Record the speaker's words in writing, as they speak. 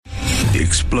the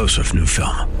explosive new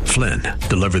film, Flynn,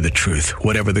 Deliver the Truth,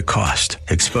 Whatever the Cost,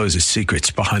 exposes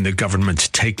secrets behind the government's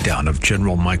takedown of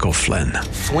General Michael Flynn.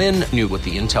 Flynn knew what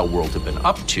the intel world had been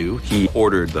up to. He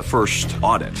ordered the first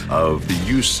audit of the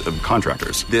use of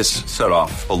contractors. This set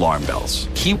off alarm bells.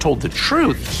 He told the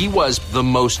truth. He was the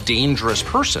most dangerous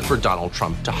person for Donald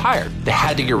Trump to hire. They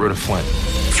had to get rid of Flynn.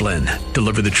 Flynn,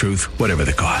 Deliver the Truth, Whatever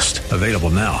the Cost. Available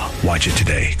now. Watch it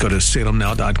today. Go to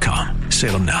salemnow.com.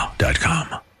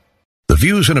 salemnow.com. The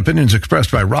views and opinions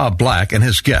expressed by Rob Black and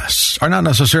his guests are not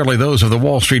necessarily those of the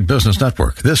Wall Street Business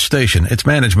Network, this station, its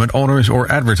management, owners,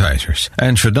 or advertisers,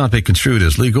 and should not be construed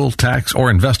as legal, tax, or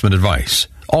investment advice.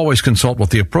 Always consult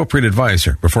with the appropriate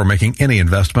advisor before making any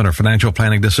investment or financial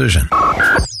planning decision.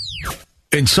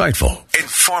 Insightful,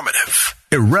 informative,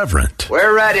 irreverent.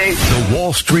 We're ready. The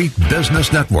Wall Street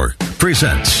Business Network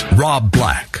presents Rob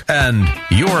Black and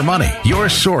Your Money, your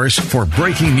source for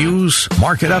breaking news,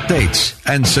 market updates,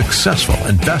 and successful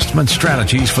investment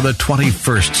strategies for the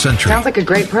 21st century. Sounds like a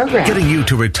great program. Getting you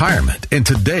to retirement in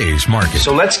today's market.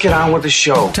 So let's get on with the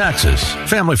show. Taxes,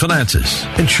 family finances,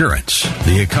 insurance,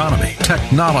 the economy,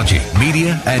 technology,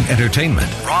 media, and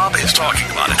entertainment. Rob is talking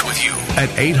about it with you at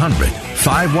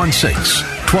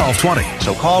 800-516-1220.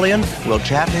 So call in, we'll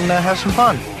chat and have some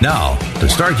fun. Now, to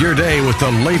start your day with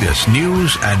the latest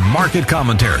news and market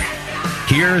commentary,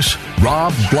 here's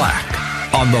Rob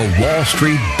Black on the Wall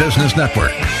Street Business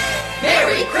Network.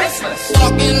 Merry Christmas!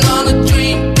 Walking on a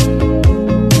dream.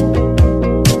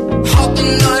 How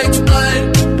can I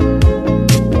explain?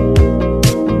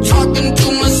 Talking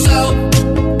to myself.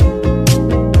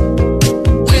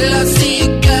 Will I see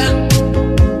you again?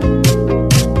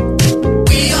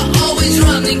 We are always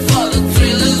running for the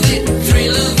thrill of it,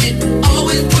 thrill of it.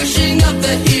 Always pushing up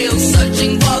the hill,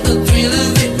 searching for the thrill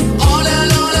of it. All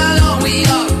along, we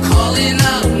are calling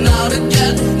out now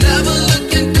again. Never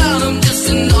looking down, I'm just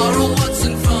an aura what's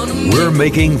in front of me. We're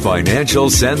making financial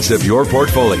sense of your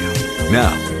portfolio.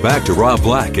 Now, back to Rob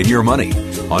Black and Your Money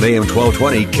on AM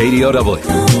 1220 KDOW.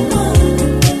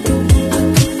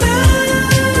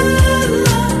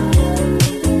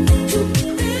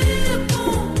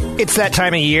 It's that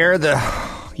time of year. The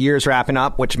year's wrapping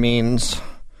up, which means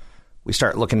we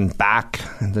start looking back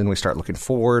and then we start looking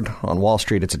forward. On Wall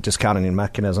Street, it's a discounting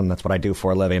mechanism. That's what I do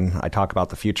for a living. I talk about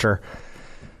the future.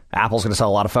 Apple's going to sell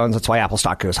a lot of phones. That's why Apple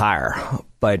stock goes higher.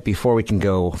 But before we can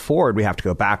go forward, we have to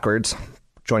go backwards.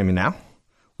 Joining me now,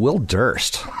 Will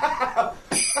Durst. What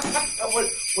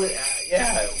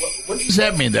does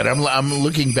that mean? That I'm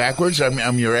looking backwards?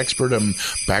 I'm your expert. I'm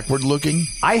backward looking?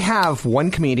 I have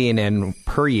one comedian in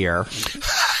per year.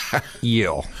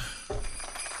 You.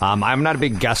 I'm not a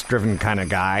big guest-driven kind of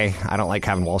guy. I don't like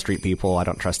having Wall Street people. I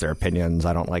don't trust their opinions.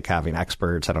 I don't like having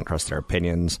experts. I don't trust their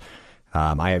opinions.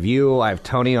 I have you. I have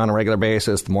Tony on a regular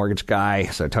basis, the mortgage guy.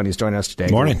 So Tony's joining us today.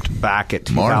 Morning. We're back at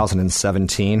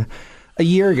 2017. A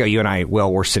year ago, you and I,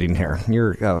 Will, were sitting here.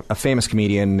 You're a famous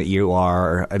comedian. You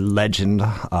are a legend.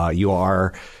 You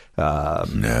are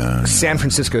San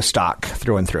Francisco stock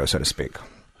through and through, so to speak.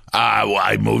 Well,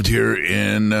 I moved here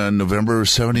in November of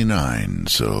 79,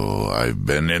 so I've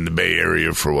been in the Bay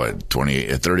Area for,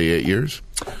 38 years?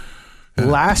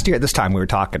 Last year at this time we were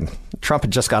talking, Trump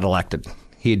had just got elected.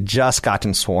 He had just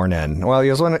gotten sworn in. Well,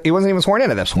 he wasn't even sworn in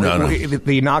at this point. No.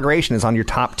 The inauguration is on your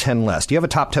top 10 list. You have a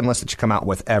top 10 list that you come out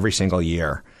with every single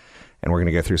year. And we're going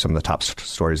to go through some of the top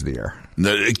stories of the year.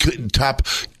 The top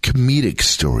comedic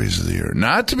stories of the year.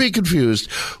 Not to be confused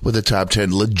with the top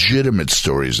 10 legitimate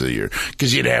stories of the year.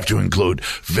 Because you'd have to include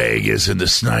Vegas and the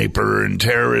sniper and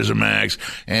terrorism acts.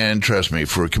 And trust me,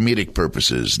 for comedic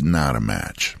purposes, not a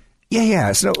match.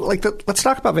 Yeah. So, let's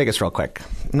talk about Vegas real quick.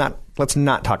 Let's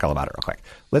not talk all about it real quick.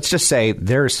 Let's just say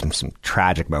there's some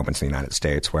tragic moments in the United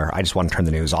States where I just want to turn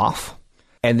the news off.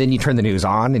 And then you turn the news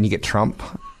on and you get Trump.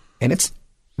 And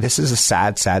this is a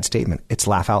sad, sad statement. It's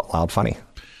laugh out loud funny.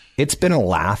 It's been a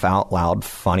laugh out loud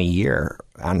funny year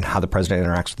on how the president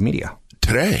interacts with the media.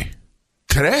 Today.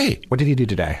 What did he do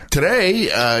today?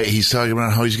 Today, he's talking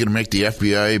about how he's going to make the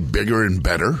FBI bigger and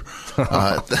better.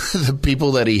 The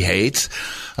people that he hates.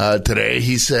 Today,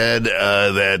 he said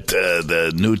that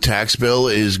the new tax bill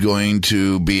is going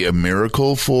to be a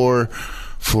miracle for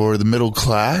the middle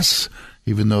class,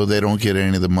 even though they don't get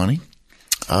any of the money.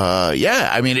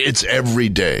 It's every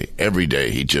day. Every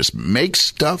day, he just makes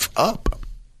stuff up.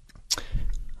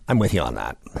 I'm with you on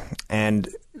that. And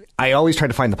I always try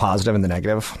to find the positive and the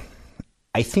negative.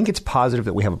 I think it's positive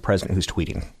that we have a president who's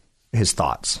tweeting his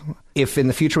thoughts. If in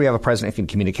the future we have a president who can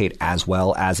communicate as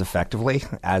well, as effectively,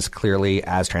 as clearly,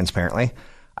 as transparently,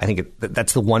 I think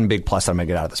that's the one big plus that I'm going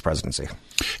to get out of this presidency.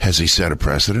 Has he set a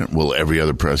precedent? Will every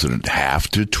other president have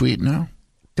to tweet now?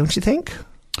 Don't you think?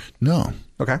 No.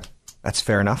 Okay. That's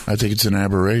fair enough. I think it's an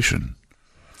aberration.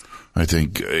 I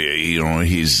think,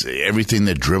 he's everything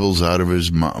that dribbles out of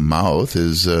his mouth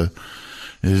is a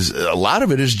lot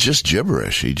of it is just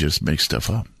gibberish. He just makes stuff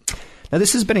up. Now,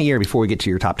 this has been a year before we get to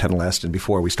your top 10 list and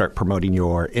before we start promoting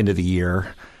your end of the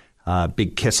year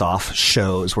big kiss-off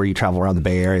shows where you travel around the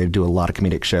Bay Area, do a lot of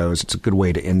comedic shows. It's a good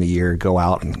way to end the year. Go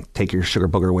out and take your sugar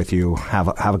booger with you, have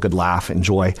a good laugh,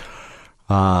 enjoy.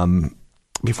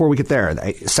 Before we get there,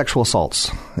 sexual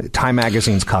assaults, Time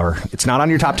Magazine's cover. It's not on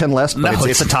your top 10 list, but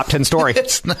it's a top 10 story.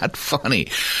 It's not funny.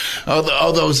 All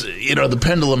those, the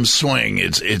pendulum swing,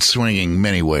 it's swinging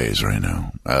many ways right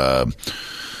now.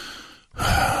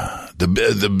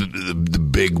 The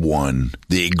big one,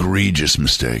 the egregious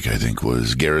mistake, I think,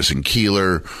 was Garrison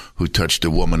Keillor, who touched a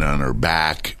woman on her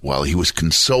back while he was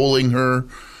consoling her,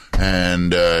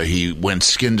 and he went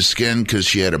skin to skin because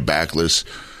she had a backless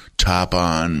top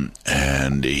on,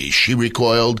 and she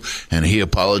recoiled, and he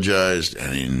apologized,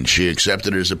 and she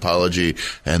accepted his apology,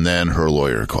 and then her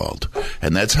lawyer called,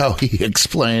 and that's how he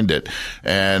explained it,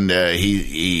 and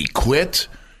he quit.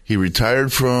 He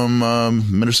retired from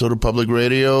Minnesota Public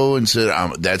Radio and said,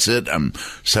 "That's it. I'm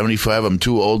 75. I'm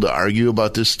too old to argue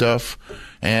about this stuff,"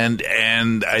 and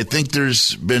I think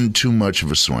there's been too much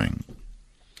of a swing.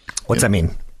 What's that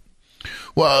mean?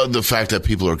 Well, the fact that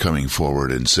people are coming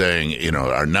forward and saying,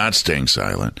 are not staying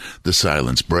silent, the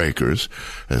silence breakers,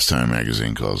 as Time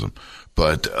Magazine calls them.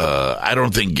 But I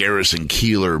don't think Garrison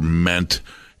Keillor meant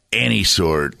any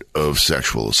sort of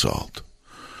sexual assault.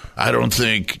 I don't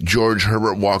think George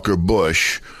Herbert Walker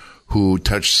Bush, who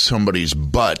touched somebody's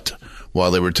butt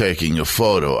while they were taking a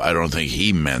photo, I don't think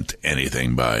he meant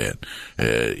anything by it,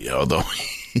 although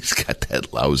he's got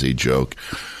that lousy joke.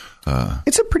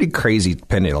 It's a pretty crazy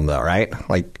pendulum, though, right?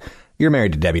 Like, you're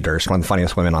married to Debbie Durst, one of the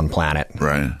funniest women on the planet.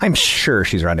 Right. I'm sure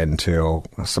she's run into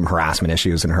some harassment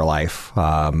issues in her life.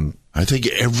 I think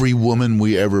every woman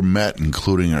we ever met,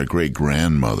 including our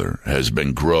great-grandmother, has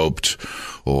been groped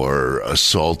or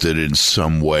assaulted in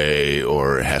some way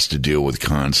or has to deal with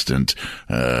constant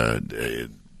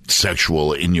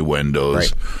sexual innuendos,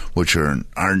 right, which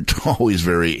aren't always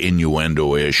very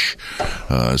innuendo-ish.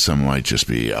 Some might just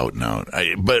be out and out.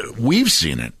 But we've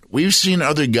seen it. We've seen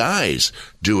other guys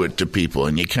do it to people,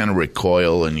 and you kind of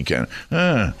recoil, and you kind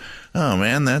of, oh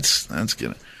man, that's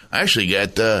good. I actually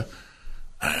got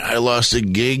I lost a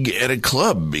gig at a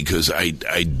club because I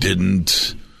didn't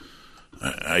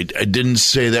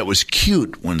say that was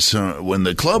cute when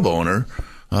the club owner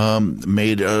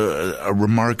made a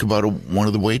remark about one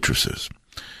of the waitresses.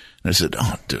 And I said,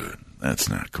 "Oh, dude, that's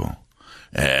not cool."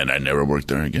 And I never worked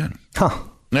there again. Huh.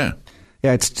 Yeah.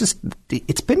 Yeah,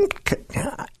 it's been,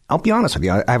 I'll be honest with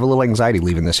you, I have a little anxiety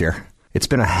leaving this year. It's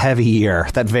been a heavy year.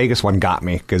 That Vegas one got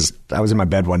me because I was in my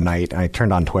bed one night and I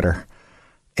turned on Twitter.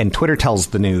 And Twitter tells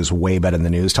the news way better than the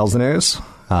news tells the news,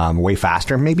 way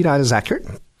faster. Maybe not as accurate,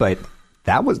 but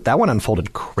that one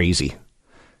unfolded crazy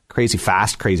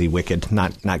fast, crazy wicked,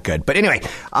 not good. But anyway,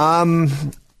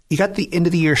 you got the end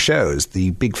of the year shows,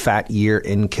 the big fat year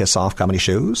in Kiss Off comedy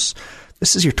shows.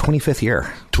 This is your 25th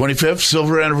year. 25th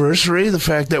silver anniversary. The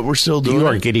fact that we're still doing it. You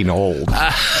are getting old.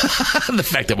 The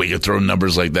fact that we can throw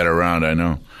numbers like that around, I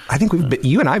know. I think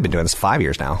you and I have been doing this 5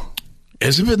 years now.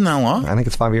 Has it been that long? I think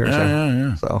it's 5 years.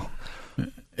 Yeah. So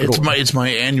it's my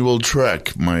annual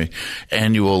trek, my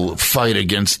annual fight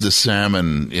against the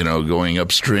salmon, going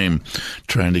upstream,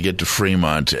 trying to get to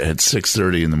Fremont at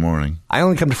 6:30 in the morning. I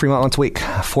only come to Fremont once a week.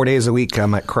 4 days a week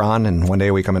I'm at Cron, and 1 day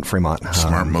a week I'm at Fremont.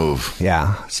 Smart move.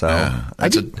 Yeah. So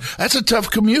that's a tough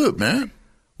commute, man.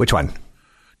 Which one?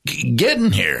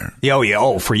 Getting here.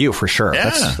 Oh, for you, for sure.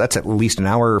 Yeah. That's at least an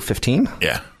hour 15.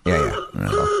 Yeah. Yeah.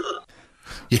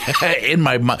 Yeah, in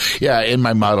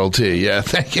my Model T. Yeah,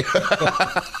 thank you.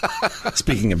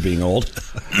 Speaking of being old,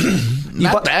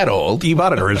 not that old. You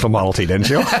bought an original Model T, didn't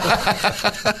you?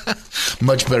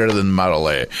 Much better than Model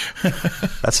A.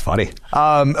 That's funny.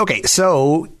 Okay,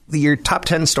 so your top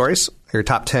 10 stories, your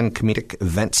top 10 comedic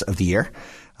events of the year,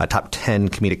 top 10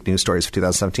 comedic news stories for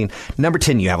 2017. Number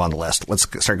 10 you have on the list. Let's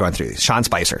start going through these. Sean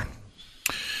Spicer.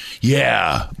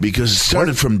 Yeah, because it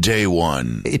started from day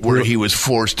one, where he was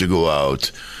forced to go out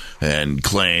and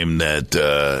claim that,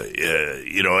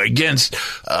 against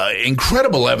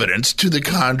incredible evidence to the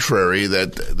contrary,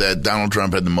 that Donald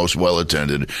Trump had the most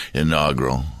well-attended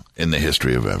inaugural in the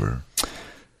history of ever.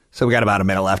 So we got about a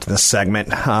minute left in this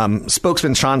segment.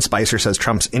 Spokesman Sean Spicer says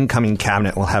Trump's incoming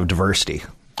cabinet will have diversity.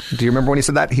 Do you remember when he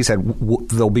said that? He said,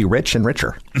 they'll be rich and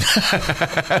richer.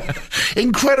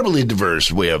 Incredibly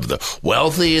diverse. We have the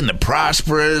wealthy and the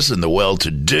prosperous and the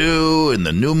well-to-do and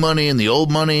the new money and the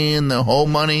old money and the whole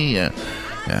money. Yeah.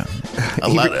 A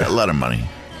lot of money.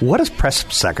 What is press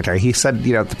secretary? He said,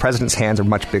 the president's hands are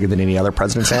much bigger than any other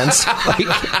president's hands.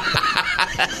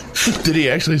 Did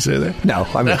he actually say that? No,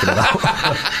 I'm making it up.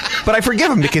 But I forgive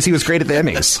him because he was great at the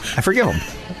Emmys. I forgive him.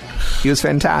 He was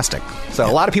fantastic. So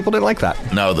a lot of people didn't like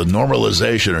that. No, the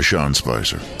normalization of Sean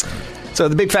Spicer. So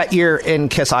the Big Fat Year in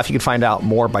Kiss Off, you can find out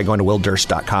more by going to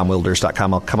willdurst.com.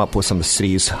 Willdurst.com. I'll come up with some of the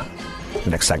cities in the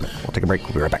next segment. We'll take a break.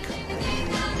 We'll be right back.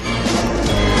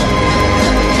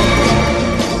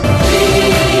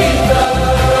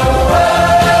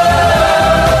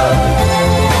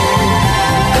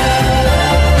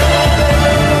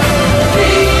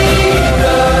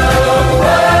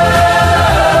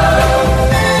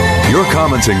 Your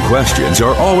comments and questions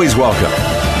are always welcome.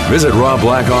 Visit Rob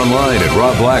Black online at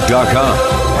robblack.com.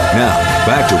 Now,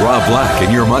 back to Rob Black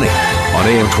and Your Money on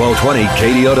AM 1220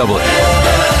 KDOW.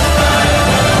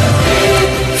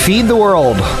 Feed the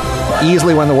World.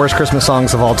 Easily one of the worst Christmas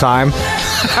songs of all time.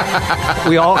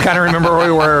 We all kind of remember where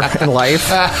we were in life.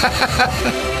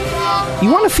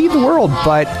 You want to feed the world,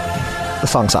 but the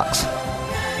song sucks.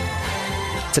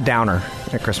 It's a downer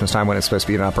at Christmas time when it's supposed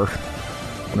to be an upper.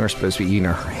 When we're supposed to be eating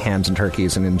our hams and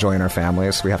turkeys and enjoying our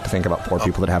families, we have to think about poor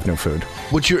people that have no food.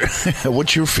 What's your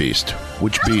feast?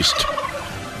 Which beast?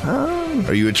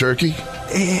 Are you a turkey?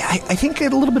 I think a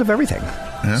little bit of everything.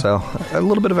 Yeah? So a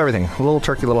little bit of everything. A little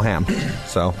turkey, a little ham.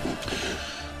 So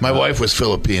my wife was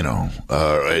Filipino.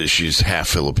 She's half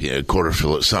Filipino, quarter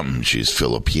Filipino, something. She's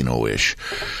Filipino-ish.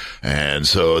 And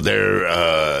so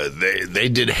they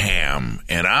did ham,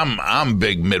 and I'm a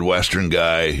big Midwestern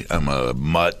guy. I'm a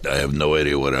mutt. I have no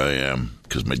idea what I am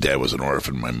because my dad was an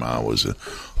orphan. My mom was an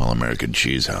all-American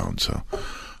cheese hound. So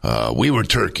we were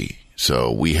turkey.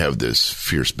 So we have this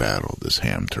fierce battle, this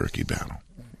ham turkey battle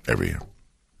every year.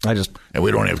 And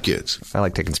we don't have kids. I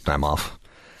like taking some time off.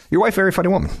 Your wife, very funny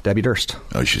woman, Debbie Durst.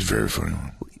 Oh, she's a very funny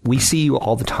woman. We see you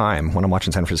all the time when I'm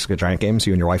watching San Francisco Giant games.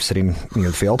 You and your wife sitting near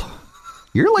the field.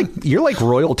 You're like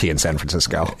royalty in San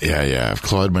Francisco. Yeah. I've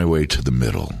clawed my way to the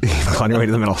middle. Clawed your way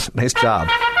to the middle. Nice job.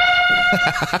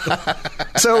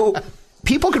 So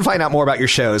people can find out more about your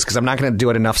shows because I'm not going to do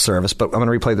it enough service, but I'm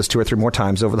going to replay this 2 or 3 more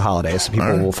times over the holidays so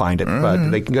people will find it.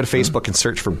 But they can go to Facebook and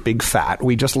search for Big Fat.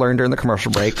 We just learned during the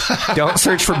commercial break. Don't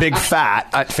search for Big Fat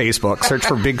at Facebook. Search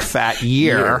for Big Fat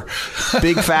Year.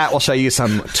 Big Fat will show you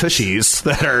some tushies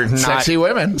that are not... Sexy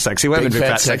women. Big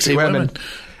fat sexy women.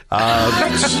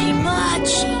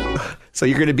 So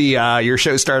you're going to be, your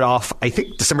show start off, I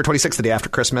think, December 26th, the day after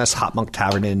Christmas, Hot Monk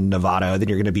Tavern in Nevada. Then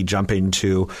you're going to be jumping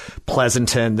to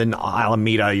Pleasanton, then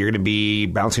Alameda. You're going to be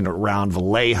bouncing around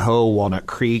Vallejo, Walnut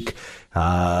Creek,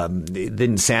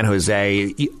 then San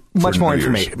Jose. Much more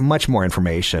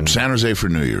information. San Jose for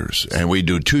New Year's. And we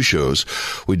do 2 shows.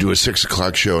 We do a 6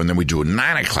 o'clock show, and then we do a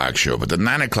 9 o'clock show. But the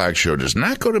 9 o'clock show does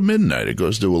not go to midnight. It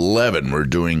goes to 11. We're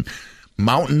doing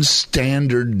Mountain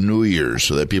Standard New Year's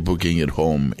so that people can get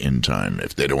home in time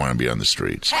if they don't want to be on the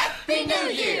streets. Happy New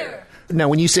Year! Now,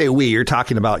 when you say we, you're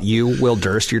talking about you, Will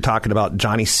Durst. You're talking about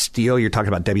Johnny Steele. You're talking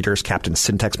about Debbie Durst, Captain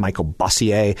Syntax, Michael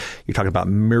Bossier. You're talking about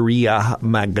Maria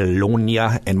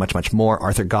Magalonia and much, much more.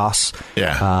 Arthur Goss.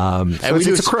 Yeah. So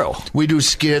it's a crew. We do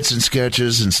skits and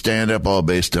sketches and stand-up all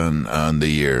based on the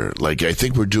year. Like, I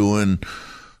think we're doing...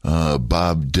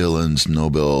 Bob Dylan's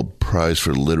Nobel Prize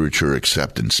for Literature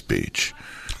acceptance speech.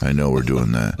 I know we're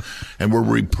doing that. And we're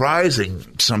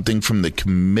reprising something from the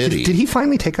committee. Did he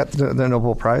finally take up the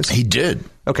Nobel Prize? He did.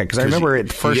 Okay, because I remember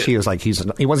at first he was like, he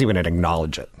wasn't even going to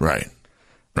acknowledge it. Right.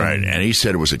 And he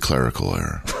said it was a clerical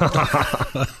error.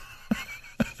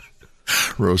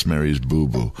 Rosemary's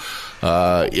Boo-Boo.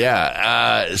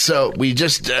 So we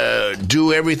just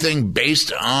do everything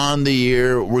based on the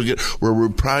year. We're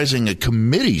reprising a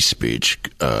committee speech.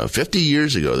 50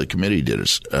 years ago, the committee did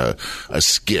a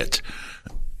skit.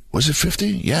 Was it 50?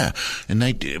 Yeah. And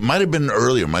it might have been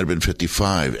earlier. It might have been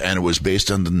 55. And it was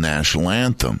based on the national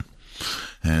anthem.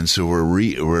 And so we're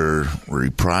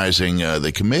reprising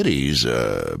the committee's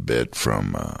bit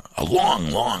from a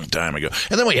long, long time ago.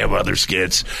 And then we have other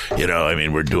skits.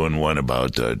 We're doing one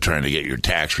about trying to get your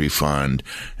tax refund,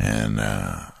 and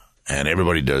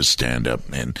everybody does stand up.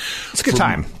 And it's a good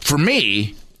time. For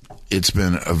me, it's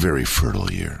been a very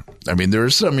fertile year. I mean, there are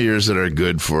some years that are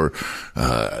good for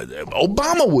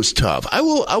Obama was tough. I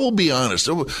will be honest,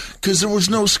 because there was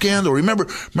no scandal.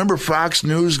 Remember Fox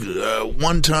News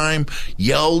one time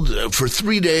yelled for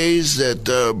 3 days that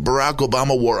Barack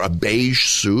Obama wore a beige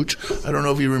suit. I don't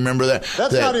know if you remember that.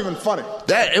 That's not even funny.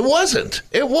 It wasn't.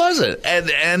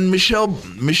 And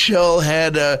Michelle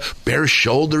had bare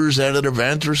shoulders at an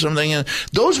event or something. And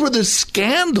those were the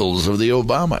scandals of the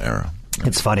Obama era.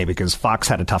 It's funny because Fox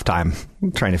had a tough time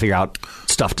trying to figure out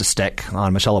stuff to stick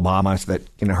on Michelle Obama. That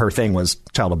her thing was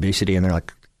child obesity, and they're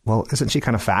like, "Well, isn't she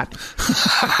kind of fat?"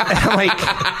 And I'm like,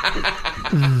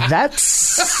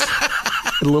 "That's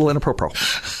a little inappropriate."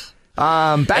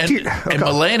 Back to and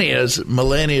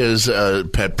Melania's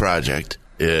pet project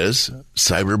is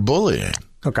cyberbullying.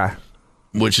 Okay,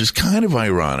 which is kind of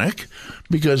ironic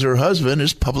because her husband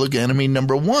is public enemy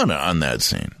number one on that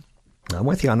scene. I'm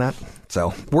with you on that.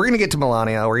 So we're going to get to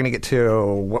Melania. We're going to get to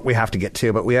what we have to get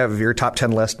to, but we have your top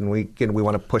 10 list, and we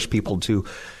want to push people to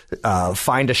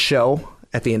find a show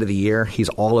at the end of the year. He's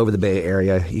all over the Bay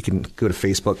Area. You can go to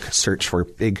Facebook, search for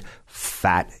Big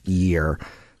Fat Year.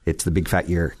 It's the Big Fat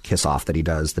Year kiss-off that he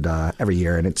does every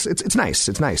year, and it's nice.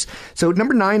 It's nice. So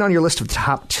number 9 on your list of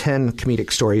top 10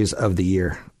 comedic stories of the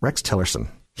year, Rex Tillerson.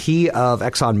 He of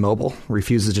ExxonMobil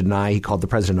refuses to deny he called the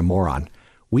president a moron.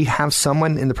 We have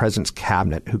someone in the president's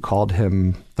cabinet who called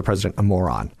him, the president, a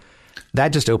moron. That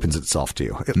just opens itself to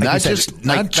you. Like that's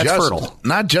fertile.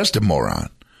 Not just a moron.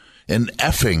 An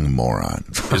effing moron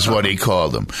is what he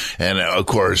called them. And of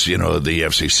course, the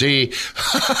FCC.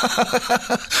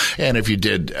 And if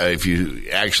you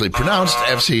actually pronounced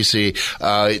FCC,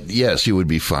 yes, you would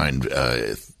be fined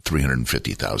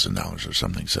 $350,000 or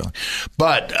something silly.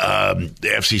 But the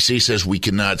FCC says we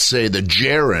cannot say the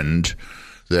gerund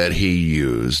that he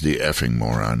used, the effing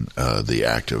moron, the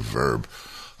active verb.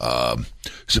 And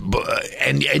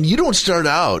you don't start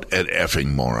out at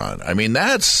effing moron. I mean,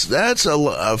 that's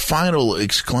a final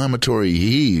exclamatory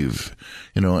heave,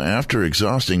 after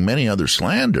exhausting many other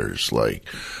slanders like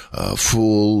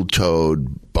fool,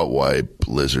 toad, butt wipe,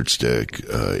 lizard stick,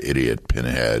 idiot,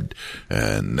 pinhead,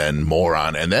 and then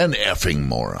moron, and then effing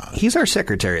moron. He's our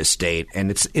Secretary of State, and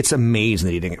it's amazing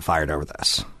that he didn't get fired over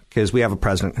this. Because we have a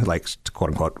president who likes to, quote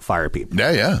unquote, fire people.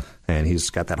 Yeah. And he's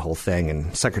got that whole thing.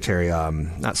 And Sarah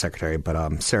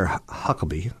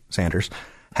Huckabee Sanders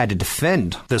had to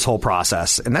defend this whole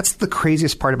process. And that's the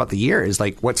craziest part about the year is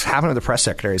like what's happened to the press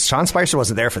secretaries. Sean Spicer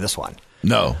wasn't there for this one.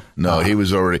 No,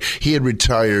 he had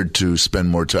retired to spend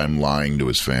more time lying to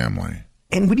his family.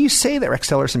 And would you say that Rex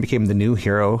Tillerson became the new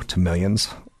hero to millions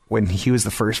when he was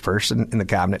the first person in the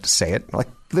cabinet to say it? Like,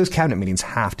 those cabinet meetings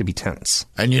have to be tense.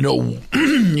 And you know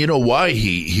why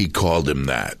he called him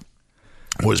that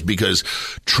was because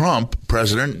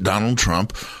President Donald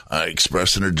Trump,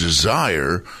 expressed a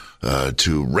desire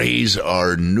to raise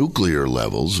our nuclear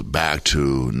levels back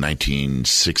to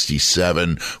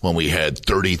 1967 when we had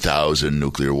 30,000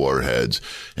 nuclear warheads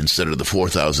instead of the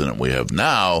 4,000 that we have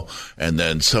now. And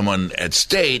then someone at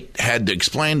State had to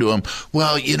explain to him,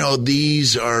 well,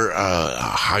 these are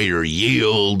higher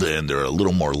yield and they're a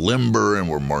little more limber and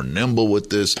we're more nimble with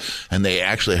this. And they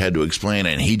actually had to explain,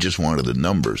 and he just wanted the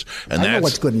numbers. And I know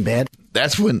what's good and bad.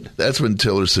 That's when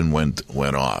Tillerson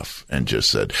went off and just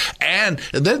said, and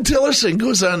then Tillerson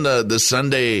goes on the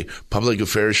Sunday public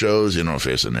affairs shows,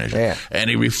 Face the Nation, yeah. And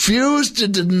he refused to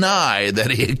deny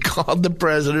that he had called the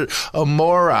president a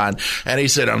moron, and he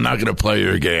said, "I'm not going to play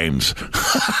your games."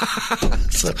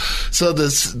 so the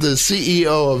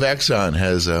CEO of Exxon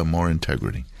has more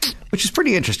integrity. Which is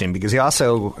pretty interesting because he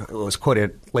also was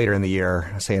quoted later in the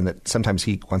year saying that sometimes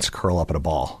he wants to curl up in a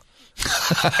ball.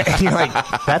 And you're like,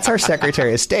 that's our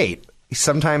Secretary of State.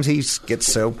 Sometimes he gets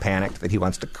so panicked that he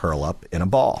wants to curl up in a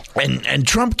ball. And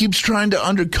Trump keeps trying to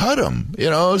undercut him,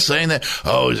 saying that,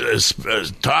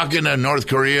 talking to North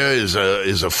Korea is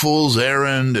a fool's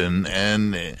errand.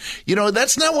 And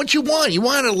that's not what you want. You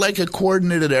want a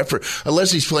coordinated effort,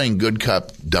 unless he's playing good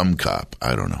cop, dumb cop.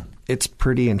 I don't know. It's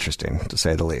pretty interesting, to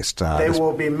say the least. They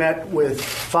will be met with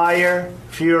fire,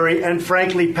 fury, and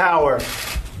frankly, power,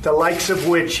 the likes of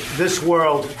which this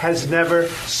world has never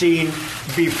seen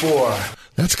before.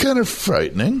 That's kind of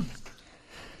frightening.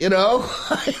 Yeah.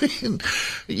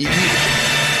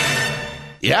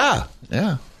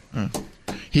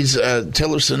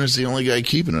 Tillerson is the only guy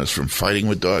keeping us from fighting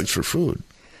with dogs for food.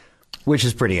 Which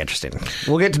is pretty interesting.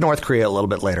 We'll get to North Korea a little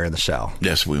bit later in the show.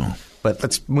 Yes, we will. But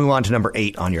let's move on to number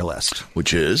 8 on your list.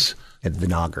 Which is? The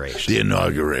inauguration. The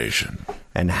inauguration.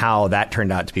 And how that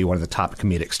turned out to be one of the top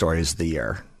comedic stories of the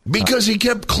year. Because he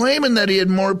kept claiming that he had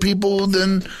more people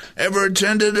than ever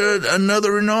attended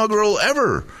another inaugural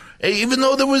ever, even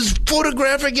though there was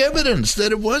photographic evidence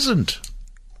that it wasn't.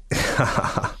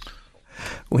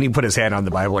 When he put his hand on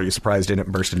the Bible, are you surprised it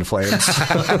didn't burst into flames?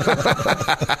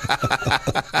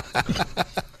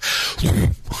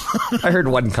 I heard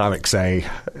one comic say,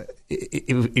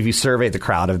 if you survey the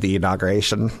crowd of the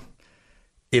inauguration,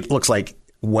 it looks like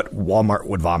what Walmart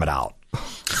would vomit out.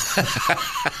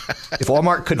 If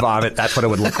Walmart could vomit, that's what it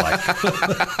would look like.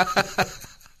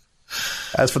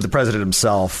 As for the president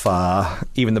himself,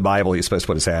 even the Bible he's supposed to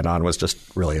put his hand on was just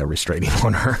really a restraining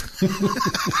order.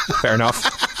 Fair enough.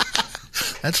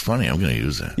 That's funny. I'm going to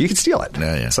use that. You can steal it.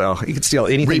 Yeah. So you can steal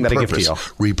anything that I give to you.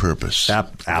 Repurpose.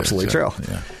 Absolutely true.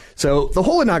 Yeah. So the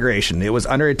whole inauguration, it was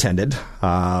underattended.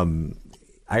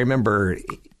 I remember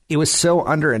it was so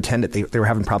underattended, they were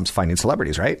having problems finding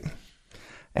celebrities, right?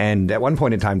 And at one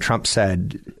point in time, Trump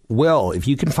said, Will, if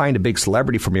you can find a big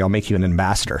celebrity for me, I'll make you an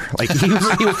ambassador. Like he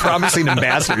was promising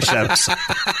ambassadorships.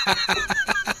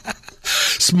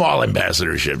 Small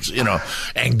ambassadorships,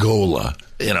 Angola,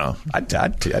 I'd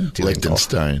do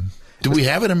Liechtenstein. Do we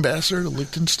have an ambassador to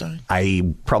Liechtenstein?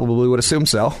 I probably would assume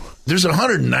so. There's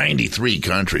 193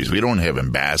 countries. We don't have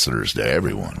ambassadors to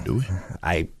everyone, do we?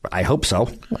 I hope so.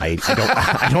 I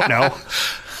don't know.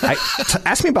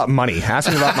 Ask me about money. Ask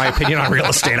me about my opinion on real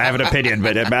estate. I have an opinion,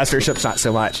 but ambassadorships, not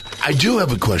so much. I do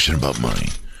have a question about money.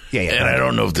 Yeah. And I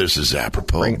don't know if this is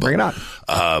apropos. Bring it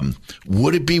on.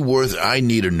 Would it be worth, I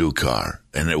need a new car.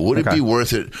 And would it be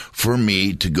worth it for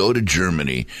me to go to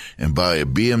Germany and buy a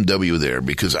BMW there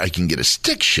because I can get a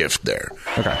stick shift there.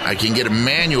 Okay. I can get a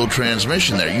manual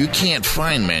transmission there. You can't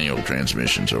find manual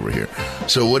transmissions over here.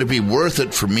 So would it be worth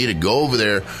it for me to go over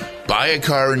there, buy a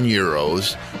car in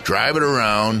euros, drive it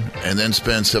around, and then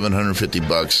spend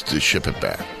 $750 to ship it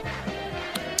back?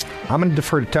 I'm going to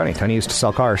defer to Tony. Tony used to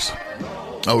sell cars.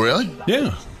 Oh, really?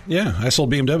 Yeah. I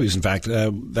sold BMWs. In fact,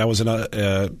 that was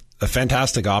a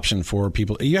fantastic option for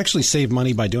people. You actually save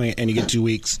money by doing it, and you get 2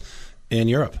 weeks in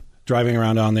Europe, driving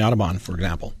around on the Autobahn, for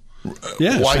example.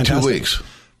 Yeah, why 2 weeks?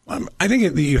 I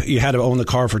think you had to own the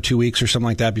car for 2 weeks or something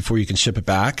like that before you can ship it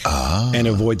back and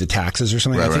avoid the taxes or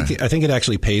something. I think it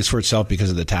actually pays for itself because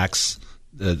of the tax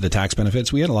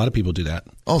benefits. We had a lot of people do that.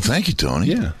 Oh, thank you, Tony.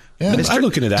 Yeah. I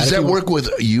look into that. Does that work with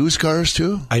used cars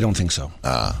too? I don't think so.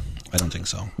 I don't think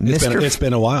so. It's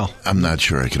been a while. I'm not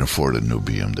sure I can afford a new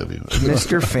BMW.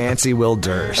 Mr. Fancy Will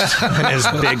Durst and his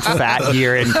big fat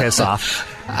year-end piss-off.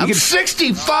 I'm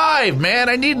 65, man.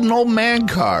 I need an old man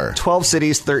car. 12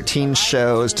 cities, 13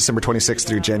 shows, December 26th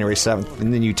through January 7th.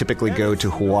 And then you typically go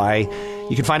to Hawaii.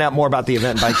 You can find out more about the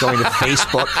event by going to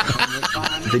Facebook.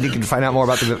 Then you can find out more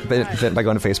about the event by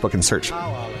going to Facebook and search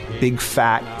Big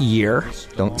Fat Year.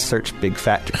 Don't search Big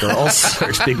Fat Girls.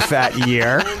 Search Big Fat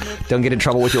Year. Don't get in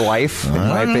trouble with your wife, in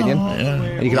my opinion.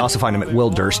 And you can also find him at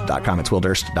willdurst.com. It's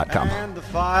willdurst.com. And the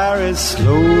fire is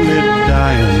slowly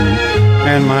dying,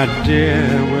 and my dear,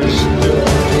 we're still.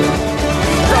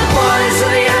 The boys of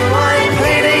the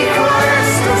NYPD chorus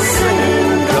still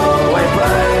singing Galway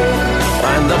Bay,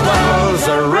 and the bells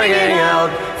are ringing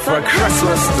out for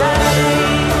Christmas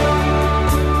Day.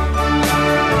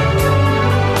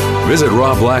 Visit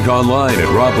Rob Black online at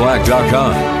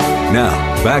robblack.com. Now,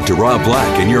 back to Rob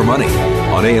Black and Your Money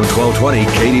on AM 1220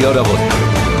 KDOW.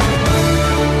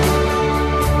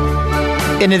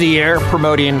 End of the year,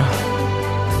 promoting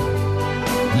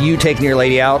you taking your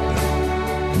lady out,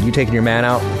 you taking your man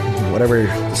out, whatever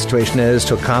the situation is,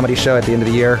 to a comedy show at the end of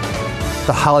the year.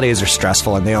 The holidays are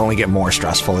stressful, and they only get more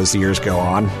stressful as the years go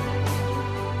on.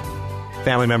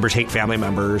 Family members hate family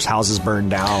members. Houses burn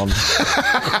down.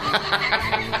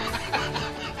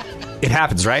 It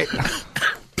happens, right?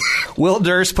 Will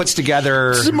Durst puts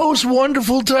together... It's the most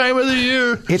wonderful time of the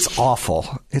year. It's awful.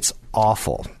 It's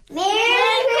awful. Merry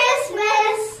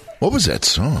Christmas! What was that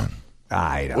song?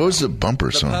 I don't know. What was the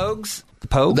bumper song? Pogues? The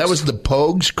Pogues? That was the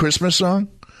Pogues Christmas song?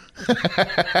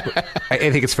 I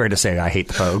think it's fair to say I hate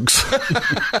the Pogues.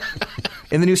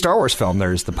 In the new Star Wars film,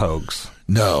 there's the Pogues.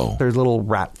 No. They're little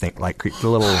rat thing, the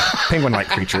little penguin-like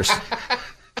creatures.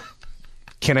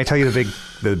 Can I tell you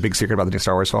the big secret about the new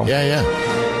Star Wars film? Yeah.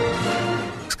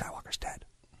 Skywalker's dead.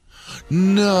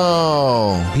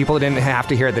 No. People didn't have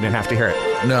to hear it. They didn't have to hear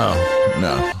it. No.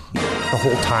 The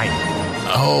whole time.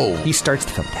 Oh. He starts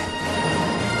the film dead.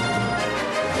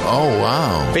 Oh,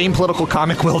 wow. Famed political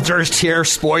comic Will Durst here,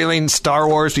 spoiling Star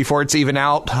Wars before it's even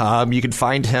out. You can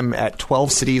find him at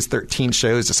 12 cities, 13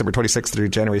 shows, December 26th through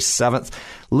January 7th.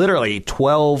 Literally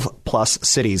 12 plus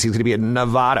cities. He's going to be in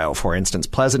Novato, for instance,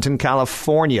 Pleasanton,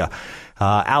 California,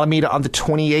 Alameda on the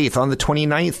 28th, on the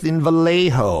 29th in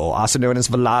Vallejo, also known as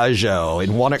Villaggio,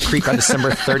 in Walnut Creek on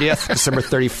December 30th, December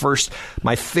 31st.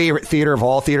 My favorite theater of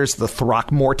all theaters, the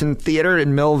Throckmorton Theater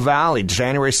in Mill Valley.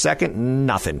 January 2nd,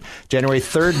 nothing. January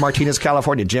 3rd, Martinez,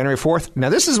 California. January 4th, now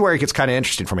this is where it gets kind of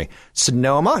interesting for me.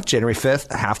 Sonoma, January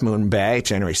 5th, Half Moon Bay.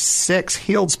 January 6th,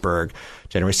 Healdsburg.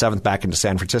 January 7th, back into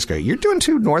San Francisco. You're doing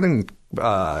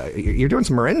you're doing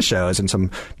some Marin shows and some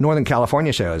Northern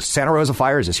California shows. Santa Rosa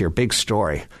Fires this year, big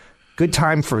story. Good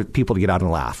time for people to get out and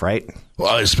laugh, right?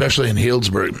 Well, especially in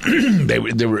Healdsburg,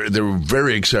 they were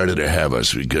very excited to have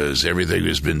us because everything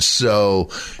has been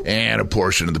and a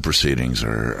portion of the proceedings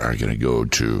are going to go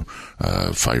to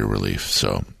fire relief.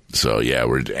 So yeah,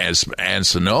 and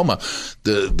Sonoma,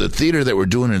 the theater that we're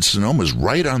doing in Sonoma is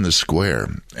right on the square,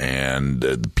 and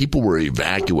the people were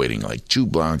evacuating like 2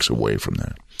 blocks away from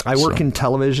that. I work in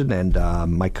television, and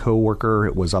my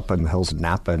coworker was up in the hills of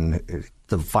Napa, and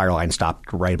the fire line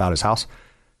stopped right about his house.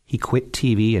 He quit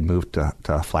TV and moved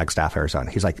to Flagstaff, Arizona.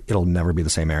 He's like, it'll never be the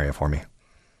same area for me.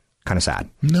 Kind of sad.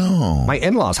 No. My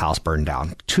in-laws' house burned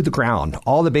down to the ground.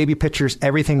 All the baby pictures,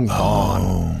 everything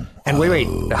gone. And wait,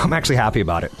 I'm actually happy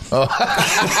about it.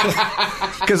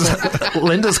 Because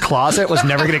Linda's closet was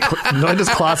never going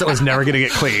to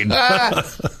get cleaned.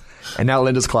 And now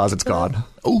Linda's closet's gone.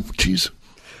 Oh, jeez.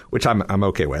 Which I'm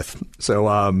okay with. So,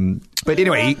 but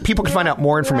anyway, people can find out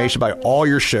more information about all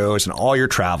your shows and all your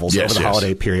travels over the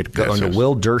holiday period. Go on to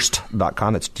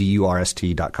willdurst.com. That's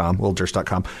DURST.com,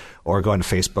 willdurst.com. Or go on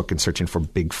to Facebook and searching for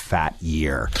Big Fat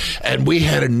Year. And we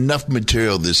had enough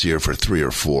material this year for 3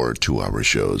 or 4 2-hour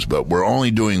shows, but we're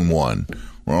only doing one.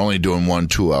 We're only doing 1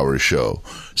 2-hour show.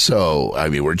 So, I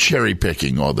mean, we're cherry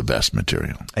picking all the best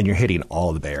material. And you're hitting all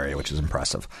of the Bay Area, which is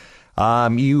impressive.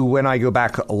 You and I go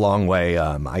back a long way.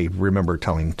 I remember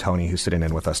telling Tony, who's sitting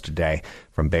in with us today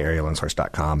from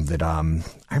BayAreaLensHorse.com, that I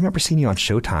remember seeing you on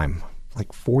Showtime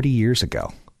like 40 years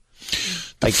ago.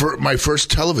 My first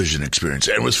television experience.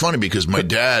 And it was funny because my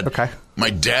dad,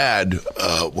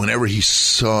 whenever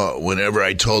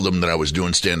I told him that I was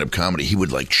doing stand-up comedy, he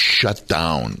would like shut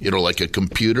down, like a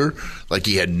computer, like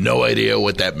he had no idea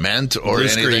what that meant or Blue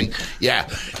anything. Screen. Yeah.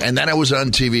 And then I was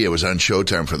on TV. I was on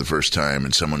Showtime for the first time,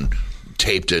 and someone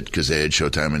taped it because they had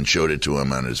Showtime and showed it to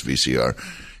him on his VCR.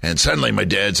 And suddenly my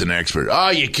dad's an expert. Oh,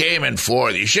 you came in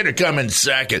 4th. You should have come in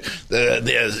 2nd.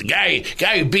 The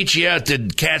guy who beat you out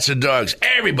did Cats and Dogs.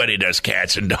 Everybody does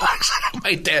Cats and Dogs.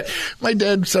 my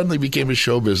dad suddenly became a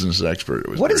show business expert. It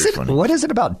was very funny. What is it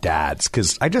about dads?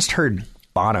 Because I just heard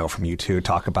Bono from U2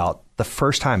 talk about the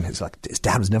first time his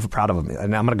dad was never proud of him.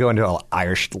 And I'm going to go into an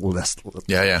Irish list.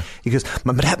 Yeah. He goes,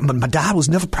 my dad was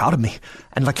never proud of me.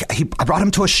 And I brought him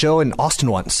to a show in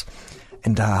Austin once.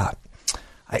 And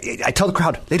I tell the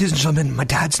crowd, ladies and gentlemen, my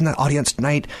dad's in the audience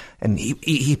tonight, and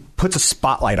he puts a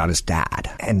spotlight on his dad,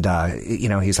 and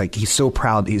he's like, he's so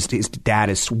proud. His dad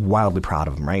is wildly proud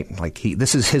of him, right? Like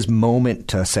this is his moment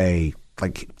to say,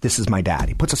 like, this is my dad.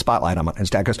 He puts a spotlight on him. His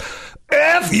dad goes,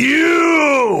 F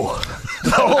you!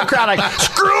 The whole crowd like,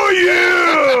 screw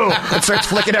you! And starts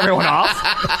flicking everyone off.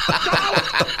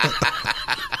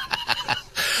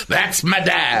 That's my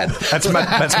dad. That's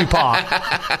me,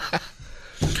 Pa.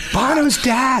 Bono's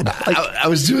dad. I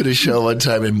was doing a show one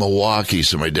time in Milwaukee,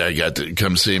 so my dad got to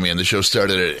come see me, and the show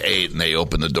started at 8, and they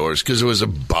opened the doors because it was a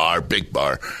bar, big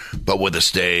bar, but with a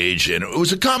stage, and it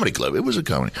was a comedy club. It was a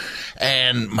comedy.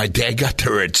 And my dad got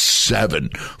there at 7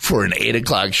 for an 8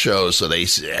 o'clock show, so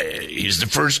he's the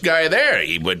first guy there.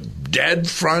 He went dead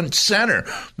front center,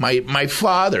 my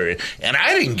father, and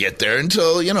I didn't get there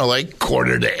until, like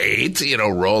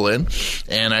 7:45, roll in,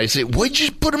 and I say, why'd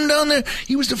you put him down there?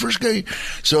 He was the first guy.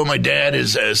 So my dad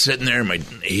is sitting there.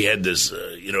 He had this,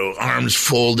 arms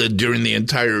folded during the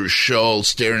entire show,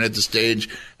 staring at the stage.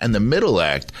 And the middle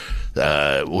act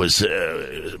was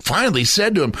finally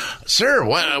said to him, "Sir,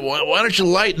 why don't you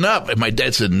lighten up?" And my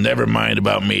dad said, "Never mind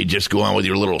about me. Just go on with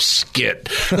your little skit."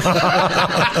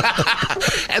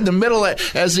 And the middle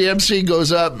act, as the MC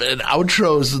goes up and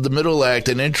outros the middle act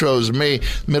and intros me,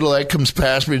 middle act comes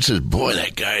past me and says, "Boy,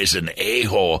 that guy's an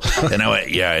a-hole." And I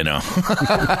went, "Yeah, I know."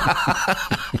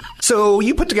 So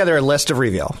you put together a list of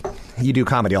Reveal. You do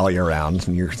comedy all year round,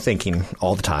 and you're thinking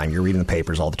all the time. You're reading the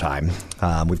papers all the time.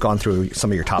 We've gone through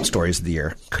some of your top stories of the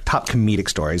year, top comedic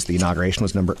stories. The inauguration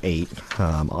was number 8.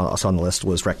 Also on the list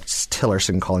was Rex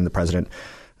Tillerson calling the president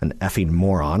an effing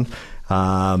moron.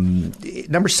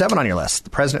 Number 7 on your list,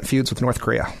 the president feuds with North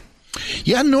Korea.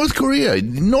 Yeah, North Korea.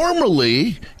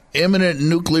 Normally, imminent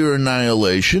nuclear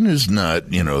annihilation is not,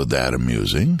 that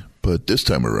amusing. But this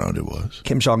time around it was.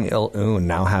 Kim Jong-il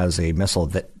now has a missile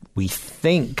that we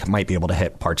think might be able to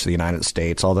hit parts of the United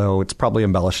States, although it's probably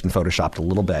embellished and photoshopped a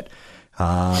little bit.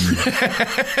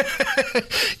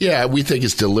 Yeah, we think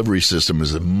its delivery system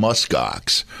is a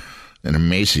muskox, an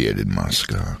emaciated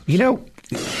muskox.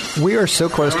 We are so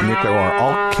close to nuclear war.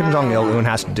 All Kim Jong-il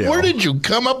has to do. Where did you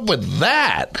come up with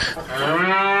that?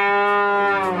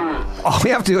 All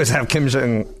we have to do is have Kim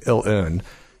Jong-il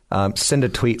send a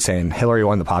tweet saying Hillary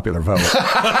won the popular vote,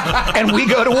 and we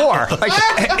go to war. Like,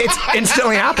 it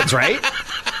instantly happens, right?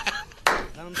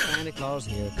 Santa Claus,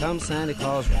 here comes Santa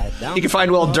Claus right down. You can find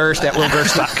Will Durst at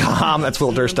willdurst.com. That's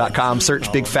willdurst.com.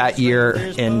 Search Big Fat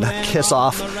Year and Kiss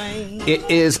Off. It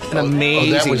is an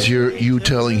amazing... Oh, that was you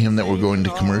telling him that we're going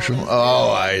to commercial? Oh,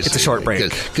 I see. It's a short break.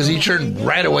 Because he turned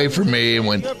right away from me and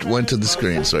went to the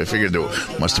screen, so I figured there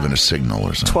must have been a signal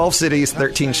or something. 12 cities,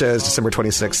 13 shows, December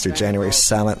 26th through January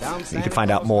 7th. You can find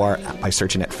out more by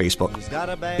searching at Facebook,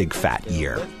 Big Fat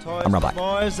Year. I'm Rob Black.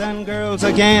 Boys and girls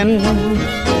again.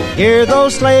 Hear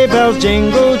those sleigh bells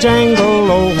jingle, jangle.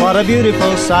 Oh, what a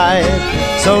beautiful sight.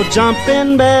 So jump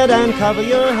in bed and cover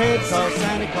your head, 'cause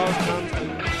Santa Claus comes to...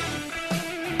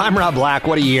 I'm Rob Black.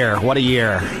 What a year. What a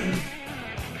year.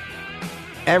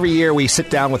 Every year we sit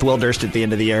down with Will Durst at the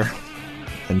end of the year.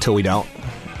 Until we don't.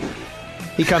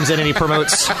 He comes in and he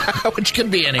promotes... Which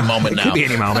could be any moment now. Could be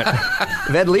any moment.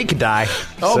 Ed Lee could die.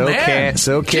 Oh, so man.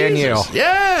 So can Jesus. you.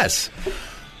 Yes.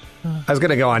 I was going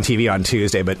to go on TV on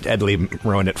Tuesday, but Ed Lee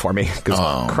ruined it for me because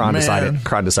Kron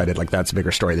decided like that's a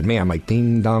bigger story than me. I'm like,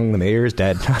 ding dong, the mayor's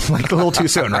dead. I'm like a little too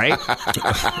soon, right?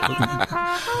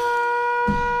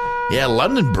 Yeah,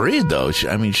 London Breed, though.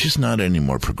 She's not any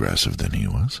more progressive than he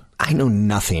was. I know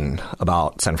nothing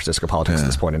about San Francisco politics at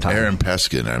this point in time. Aaron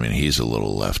Peskin, he's a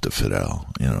little left of Fidel.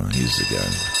 He's the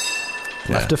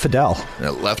guy. Left of Fidel. Yeah,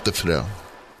 left of Fidel.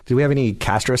 Do we have any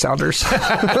Castro sounders?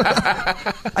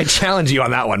 I challenge you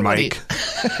on that one, Mike.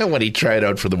 When he tried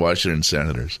out for the Washington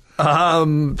Senators.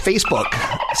 Facebook.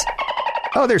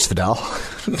 Oh, there's Fidel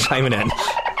chiming in.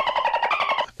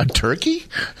 A turkey?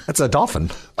 That's a dolphin.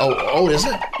 Oh, is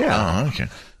it? Yeah. Oh, okay.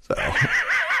 So.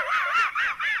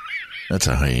 That's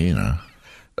a hyena.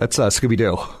 That's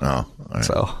Scooby-Doo. Oh, all right.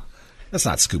 So. That's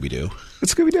not Scooby-Doo.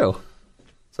 It's Scooby-Doo.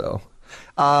 So.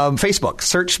 Facebook,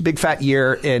 search Big Fat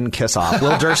Year in Kiss Off.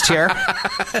 Will Durst here.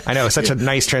 I know, such a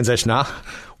nice transition, huh?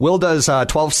 Will does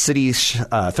 12 cities,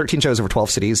 13 shows over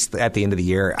 12 cities at the end of the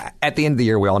year. At the end of the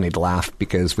year, we all need to laugh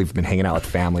because we've been hanging out with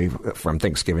the family from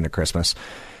Thanksgiving to Christmas.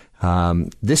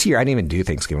 This year, I didn't even do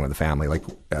Thanksgiving with the family.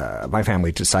 My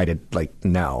family decided,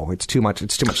 no, it's too much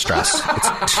stress.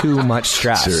 It's too much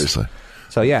stress. Seriously.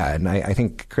 So, yeah, and I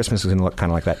think Christmas is going to look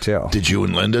kind of like that, too. Did you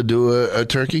and Linda do a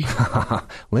turkey?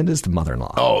 Linda's the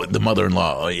mother-in-law. Oh, the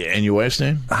mother-in-law. And your wife's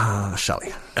name?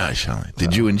 Shelley. Shelley.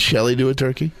 Did you and Shelley do a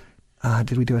turkey?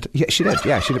 Did we do it? Yeah, she did.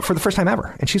 Yeah, she did for the first time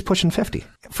ever. And she's pushing 50.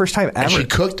 First time ever. And she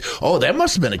cooked? Oh, that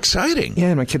must have been exciting. Yeah,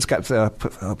 and my kids got to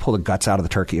pull the guts out of the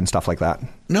turkey and stuff like that.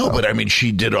 No, but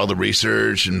she did all the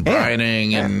research and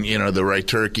brining and, the right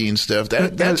turkey and stuff.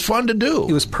 That's fun to do.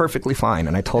 It was perfectly fine.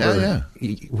 And I told her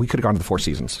we could have gone to the Four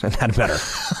Seasons and had better.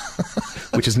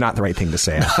 Which is not the right thing to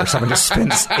say after someone just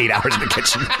spends 8 hours in the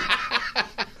kitchen.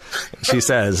 She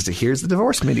says, here's the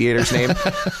divorce mediator's name.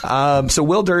 So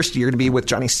Will Durst, you're going to be with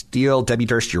Johnny Steele, Debbie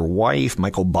Durst, your wife,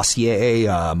 Michael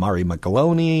Bossier, Mari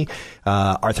McAloney,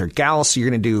 Arthur Gals. So you're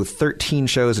going to do 13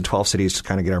 shows in 12 cities to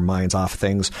kind of get our minds off of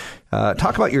things.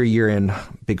 Talk about your year in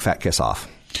Big Fat Kiss Off.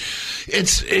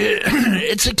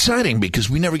 It's exciting because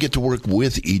we never get to work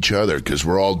with each other because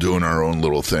we're all doing our own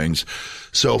little things.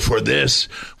 So for this,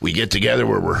 we get together,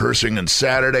 we're rehearsing on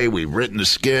Saturday, we've written the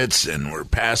skits, and we're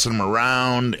passing them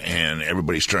around, and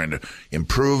everybody's trying to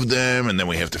improve them, and then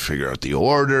we have to figure out the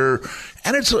order.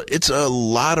 And it's a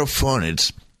lot of fun.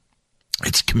 It's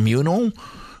communal.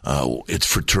 It's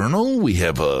fraternal. We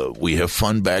have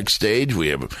fun backstage. We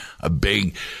have a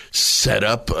big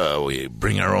setup. We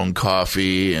bring our own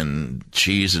coffee and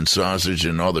cheese and sausage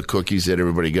and all the cookies that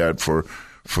everybody got for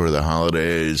the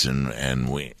holidays, and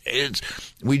we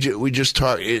just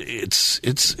talk.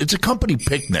 It's a company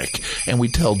picnic, and we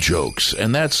tell jokes,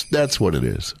 and that's what it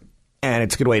is. And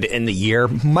it's a good way to end the year.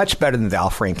 Much better than the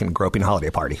Al Franken groping holiday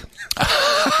party.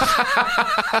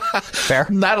 Fair?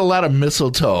 Not a lot of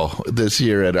mistletoe this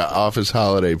year at office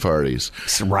holiday parties.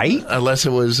 Right? Unless it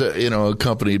was,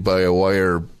 accompanied by a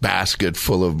wire basket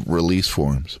full of release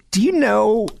forms. Do you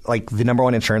know, the number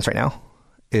one insurance right now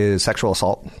is sexual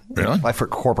assault? Really? For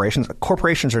corporations.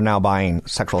 Corporations are now buying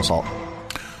sexual assault.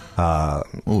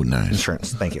 Nice.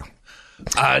 Insurance. Thank you.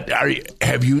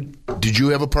 Did you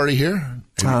have a party here?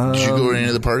 Did you go to any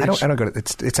of the parties? I don't go to.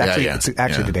 It's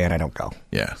actually today, and I don't go.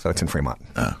 Yeah, so it's in Fremont.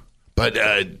 But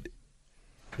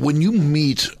when you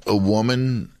meet a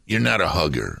woman, you're not a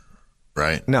hugger,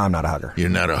 right? No, I'm not a hugger. You're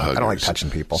not a hugger. I don't like touching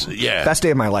people. So, yeah. Best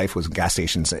day of my life was gas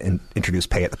stations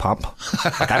introduced pay at the pump.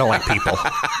 I don't like people.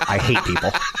 I hate people.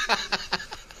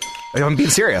 I'm being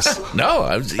serious.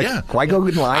 No, why go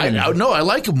in line? I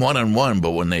like them one-on-one,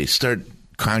 but when they start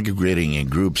congregating in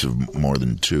groups of more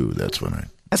than two, that's when I...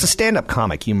 As a stand-up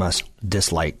comic, you must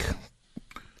dislike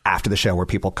after the show where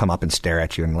people come up and stare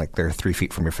at you and like they're 3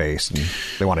 feet from your face and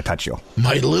they want to touch you?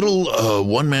 My little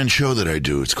one-man show that I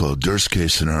do, it's called Durst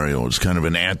Case Scenario. It's kind of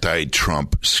an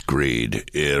anti-Trump screed.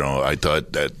 You know, I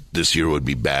thought that this year would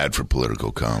be bad for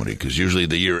political comedy because usually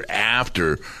the year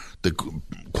after the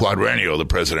quadrennial, the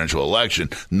presidential election,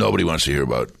 nobody wants to hear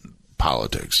about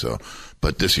politics. So,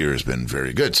 but this year has been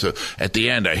very good. So at the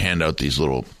end, I hand out these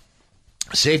little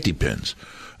safety pins.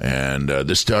 And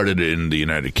this started in the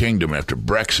United Kingdom after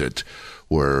Brexit,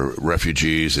 where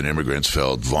refugees and immigrants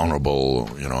felt vulnerable,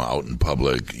 you know, out in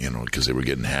public, you know, because they were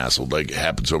getting hassled. Like it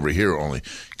happens over here, only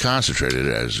concentrated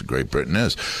as Great Britain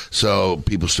is. So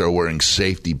people start wearing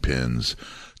safety pins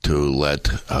to let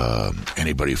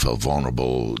anybody who felt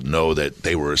vulnerable know that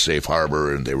they were a safe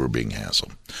harbor and they were being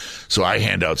hassled. So I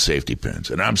hand out safety pins,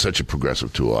 and I'm such a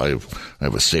progressive tool. I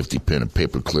have a safety pin, a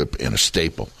paper clip, and a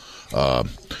staple.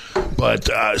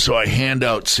 So I hand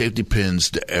out safety pins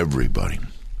to everybody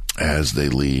as they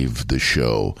leave the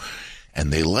show,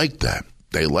 and they like that.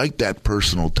 They like that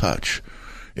personal touch.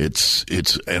 It's,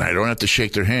 and I don't have to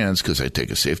shake their hands because I take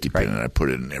a safety pin and I put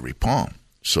it in every palm.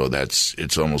 So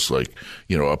it's almost like,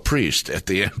 you know, a priest at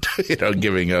the end, you know,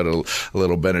 giving out a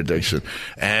little benediction.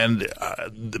 And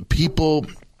the people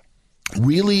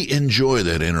really enjoy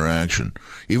that interaction,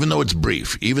 even though it's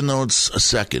brief, even though it's a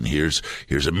second. Here's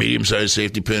a medium-sized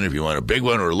safety pin. If you want a big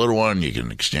one or a little one, you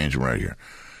can exchange them right here.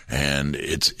 And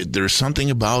there's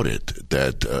something about it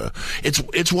that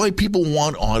it's why people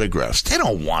want autographs. They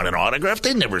don't want an autograph.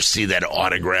 They never see that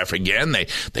autograph again.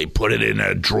 They put it in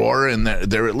a drawer and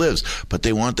there it lives. But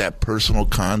they want that personal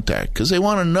contact because they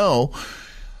want to know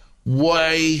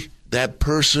why that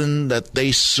person that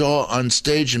they saw on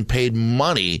stage and paid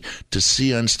money to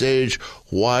see on stage,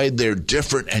 why they're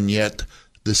different and yet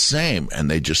the same. And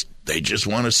they just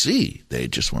want to see. They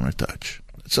just want to touch.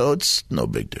 So it's no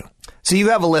big deal. So you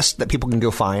have a list that people can go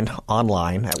find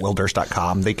online at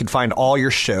willdurst.com. They can find all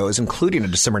your shows, including a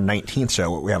December 19th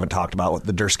show, what we haven't talked about, with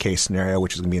the Durst Case Scenario,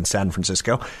 which is going to be in San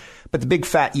Francisco. But the big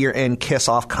fat year-end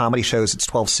kiss-off comedy shows, it's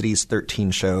 12 cities, 13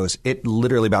 shows. It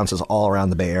literally bounces all around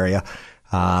the Bay Area.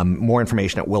 More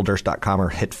information at willdurst.com or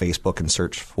hit Facebook and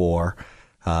search for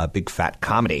Big Fat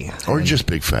Comedy. Or just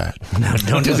Big Fat. No,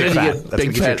 don't do Big Fat. That's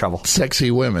big fat, you in trouble. Sexy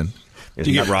women.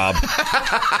 You get Rob.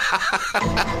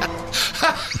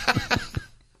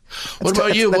 What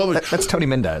about you? That's Tony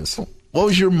Mendez. What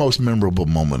was your most memorable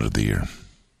moment of the year?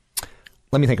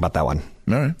 Let me think about that one.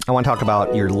 All right. I want to talk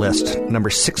about your list. Number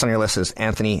 6 on your list is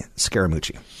Anthony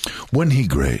Scaramucci. Wasn't he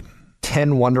great?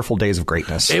 10 wonderful days of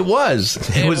greatness. It was.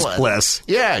 It was bliss.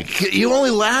 Yeah. You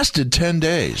only lasted 10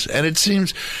 days. And it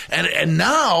seems, and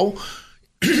now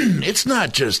it's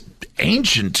not just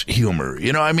ancient humor.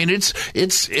 You know, I mean, it's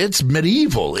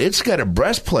medieval. It's got a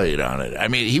breastplate on it. I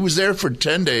mean, he was there for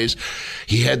 10 days.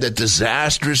 He had that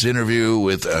disastrous interview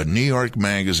with a New York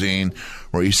magazine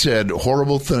where he said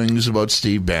horrible things about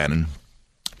Steve Bannon.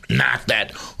 Not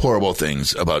that horrible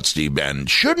things about Steve Bannon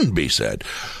shouldn't be said,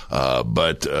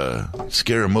 but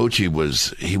Scaramucci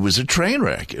was a train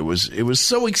wreck. It was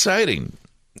so exciting.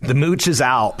 The mooch is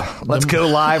out. Let's go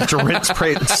live to Rince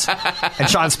Prince and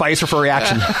Sean Spicer for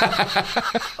reaction.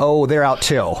 Oh, they're out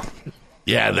too.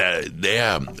 Yeah,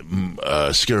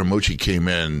 Scaramucci came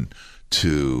in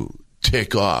to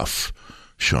take off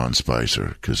Sean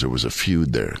Spicer because there was a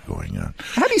feud there going on.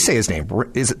 How do you say his name?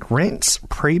 Is it Rince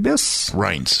Priebus?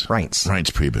 Reince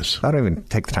Priebus. I don't even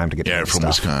take the time to get to from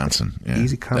stuff. Wisconsin. Yeah,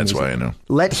 easy come. That's easy. why I know.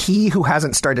 Let he who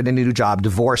hasn't started a new job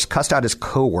divorce, cussed out his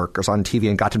co-workers on TV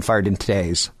and gotten fired in 10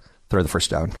 days. Throw the first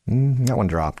stone. That one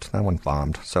dropped. That one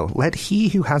bombed. So let he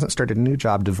who hasn't started a new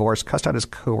job divorce, cussed out his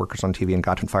co-workers on TV and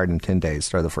gotten fired in 10 days.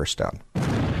 Throw the first stone.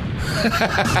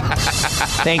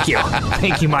 Thank you.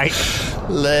 Thank you, Mike.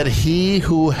 Let he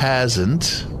who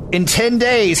hasn't. In 10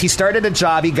 days, he started a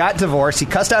job, he got divorced, he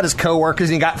cussed out his coworkers,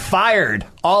 and he got fired.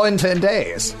 All in 10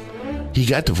 days. He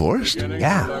got divorced?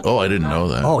 Yeah. Oh, I didn't know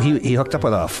that. Oh, he hooked up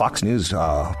with a Fox News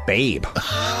babe.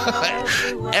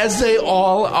 As they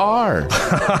all are.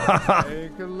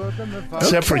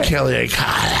 Except for Kellyanne.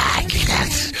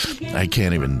 I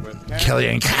can't even.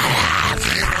 Kellyanne.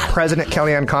 President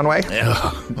Kellyanne Conway?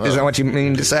 Is that what you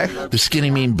mean to say? The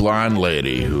skinny, mean blonde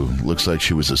lady who looks like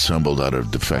she was assembled out of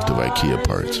defective IKEA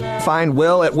parts. Find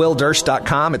Will at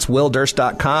willdurst.com. It's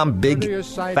willdurst.com. Big,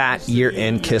 fat,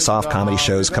 year-end kiss-off comedy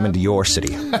shows coming to your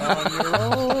city.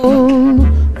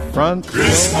 Front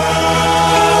Christmas,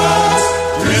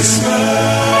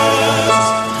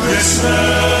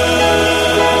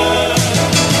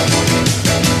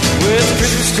 with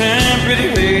Christmas time,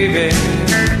 pretty baby,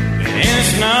 and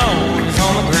snow is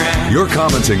on the ground. Your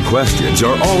comments and questions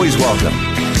are always welcome.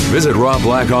 Visit Rob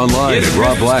Black online at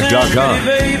robblack.com.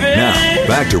 Now,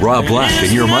 back to Rob Black and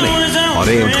Your Money on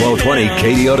AM 1220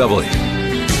 KDOW.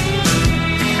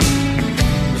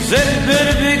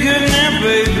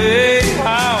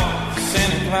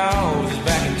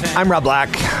 I'm Rob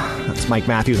Black. That's Mike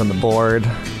Matthews on the board.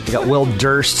 We got Will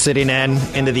Durst sitting in,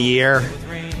 end of the year,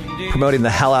 promoting the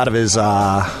hell out of his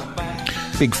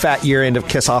big fat year end of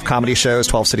Kiss Off comedy shows,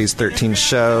 12 cities, 13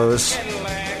 shows.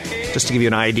 Just to give you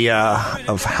an idea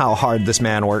of how hard this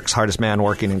man works, hardest man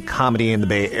working in comedy in the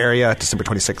Bay Area. December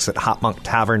 26th at Hot Monk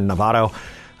Tavern, Novato.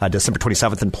 December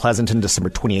 27th in Pleasanton. December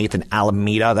 28th in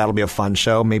Alameda. That'll be a fun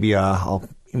show. Maybe I'll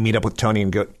meet up with Tony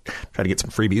and go try to get some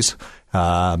freebies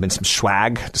and some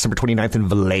swag. December 29th in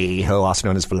Vallejo, also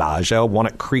known as Villaggio.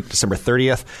 Walnut Creek, December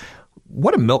 30th.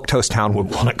 What a milquetoast town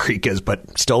Walnut Creek is,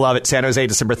 but still love it. San Jose,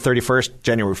 December 31st.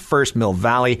 January 1st, Mill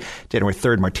Valley. January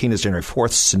 3rd, Martinez. January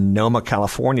 4th, Sonoma,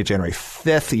 California. January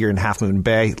 5th, you're in Half Moon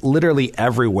Bay. Literally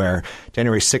everywhere.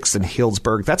 January 6th in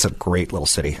Healdsburg. That's a great little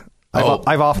city.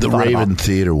 I've often the thought Raven about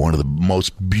Theater, one of the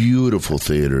most beautiful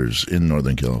theaters in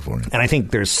Northern California. And I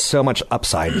think there's so much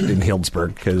upside in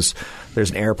Healdsburg because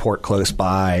there's an airport close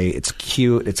by. It's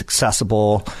cute. It's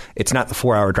accessible. It's not the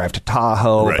 4-hour drive to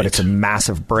Tahoe, Right. but it's a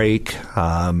massive break.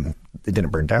 It didn't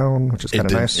burn down, which is kind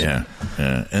of nice. Yeah.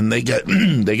 And they got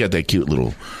that cute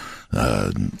little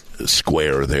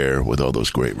square there with all those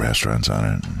great restaurants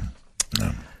on it.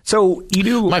 Yeah. So you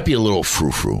do might be a little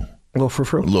frou-frou. A little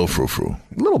frou-frou? A little frou-frou.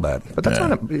 A little bit, but that's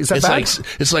not is that it's bad?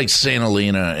 It's like St.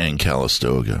 Helena and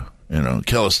Calistoga. You know,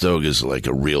 Calistoga is like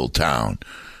a real town.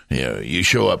 Yeah, you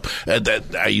show up at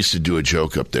that. I used to do a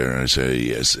joke up there, and I say,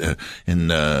 yes,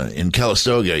 in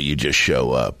Calistoga, you just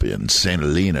show up. In St.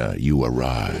 Helena, you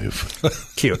arrive.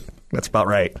 Cute. That's about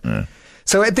right. Yeah.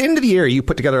 So at the end of the year, you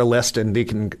put together a list, and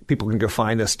people can go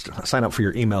find this, sign up for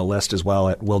your email list as well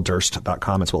at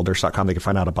willdurst.com. It's willdurst.com. They can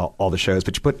find out about all the shows.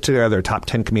 But you put together top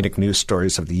 10 comedic news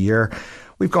stories of the year.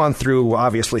 We've gone through,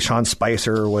 obviously, Sean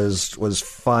Spicer was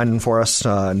fun for us,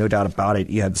 no doubt about it.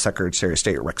 You had the Secretary of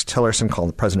State, Rex Tillerson, calling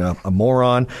the president a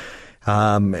moron.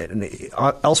 And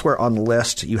elsewhere on the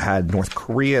list, you had North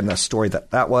Korea and the story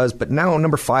that was. But now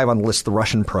number 5 on the list, the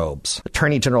Russian probes.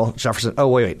 Attorney General Jefferson. Oh,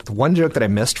 wait. The one joke that I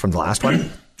missed from the last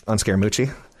one on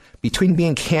Scaramucci. Between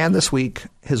being canned this week,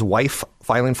 his wife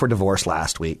filing for divorce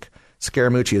last week,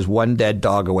 Scaramucci is one dead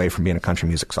dog away from being a country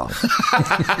music song.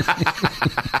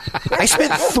 I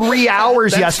spent 3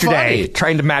 hours yesterday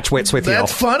trying to match wits with you.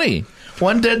 That's funny.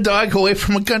 One dead dog away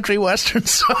from a country western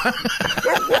song.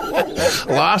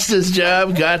 Lost his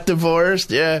job, got divorced,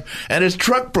 yeah. And his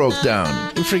truck broke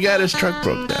down. He forgot his truck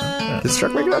broke down. Yeah. His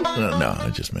truck broke down? No,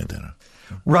 I just made that up.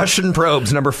 Russian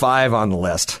probes, number 5 on the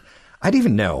list. I didn't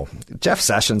even know. Jeff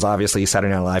Sessions, obviously,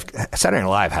 Saturday Night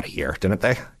Live had a year, didn't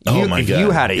they? Oh, my God. You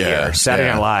had a Yeah, year. Saturday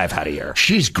yeah. Night Live had a year.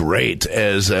 She's great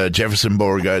as Jefferson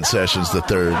Beauregard Sessions III.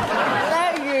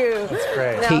 Thank you. That's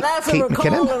great. Now Kate- that's Kate what we're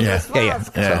McKinnon? calling Yeah.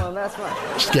 this. Yeah. That's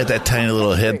right. She's got that tiny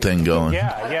little head thing going.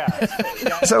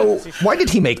 So why did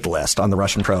he make the list on the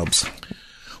Russian probes?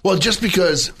 Well, just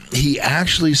because he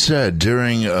actually said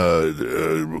during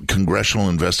a congressional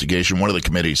investigation, one of the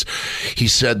committees, he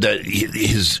said that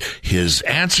his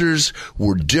answers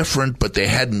were different, but they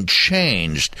hadn't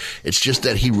changed. It's just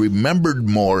that he remembered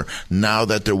more now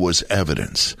that there was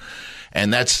evidence.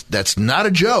 And that's not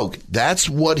a joke. That's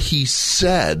what he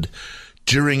said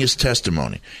during his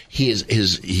testimony.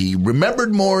 He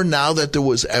remembered more now that there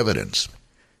was evidence.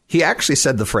 He actually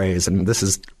said the phrase, and this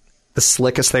is the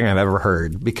slickest thing I've ever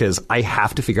heard because I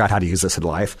have to figure out how to use this in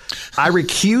life. I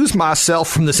recuse myself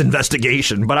from this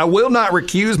investigation, but I will not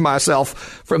recuse myself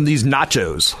from these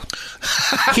nachos.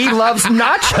 He loves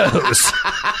nachos.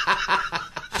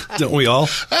 Don't we all?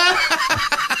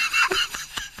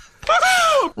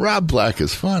 Rob Black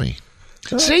is funny.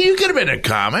 See, you could have been a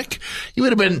comic. You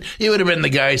would have been the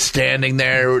guy standing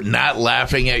there, not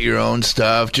laughing at your own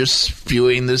stuff, just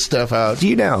spewing this stuff out. Do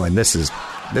you know? And this is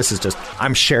just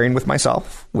I'm sharing with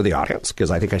myself, with the audience,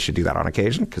 because I think I should do that on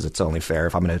occasion. Because it's only fair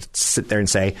if I'm going to sit there and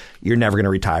say you're never going to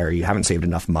retire, you haven't saved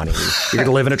enough money, you're going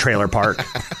to live in a trailer park.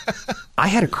 I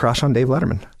had a crush on Dave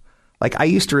Letterman. Like I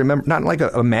used to remember, not like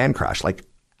a man crush. Like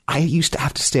I used to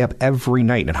have to stay up every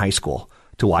night in high school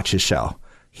to watch his show.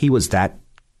 He was that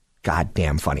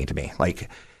goddamn funny to me. Like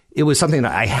it was something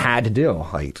that I had to do.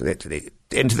 Like,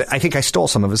 I think I stole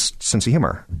some of his sense of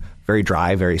humor. Very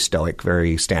dry, very stoic,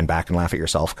 very stand back and laugh at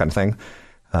yourself kind of thing.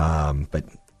 But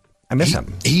I miss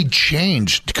him. He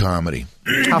changed comedy.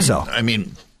 How so? I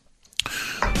mean,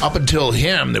 Up until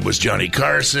him, there was Johnny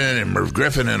Carson and Merv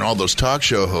Griffin and all those talk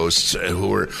show hosts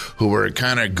who were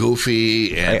kind of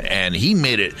goofy, and he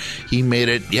made it.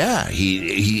 Yeah,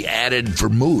 he added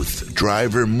dry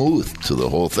vermouth to the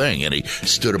whole thing, and he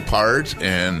stood apart,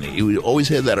 and he always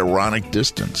had that ironic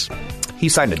distance. He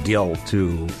signed a deal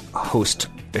to host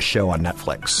a show on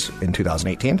Netflix in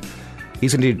 2018.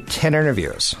 He's going to do 10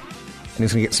 interviews, and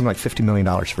he's going to get something like $50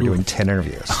 million for doing 10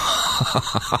 interviews.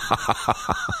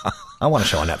 I want a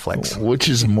show on Netflix. Which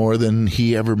is more than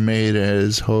he ever made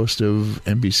as host of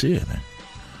NBC, I think.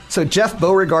 So Jeff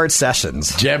Beauregard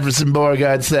Sessions. Jefferson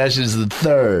Beauregard Sessions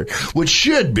III, which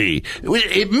should be.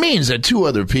 It means that 2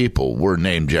 other people were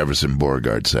named Jefferson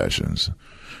Beauregard Sessions.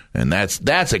 And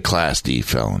that's a Class D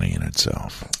felony in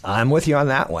itself. I'm with you on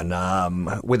that one.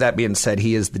 With that being said,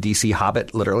 he is the DC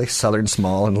Hobbit, literally, Southern,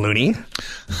 small, and loony.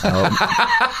 We're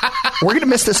going to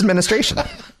miss this administration.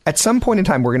 At some point in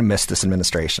time, we're going to miss this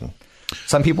administration.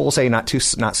 Some people will say not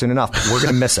soon enough, but we're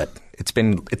going to miss it.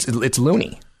 It's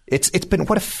loony. It's been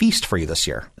what a feast for you this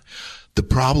year. The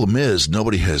problem is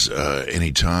nobody has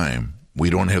any time. We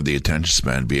don't have the attention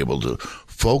span to be able to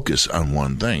focus on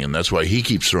one thing, and that's why he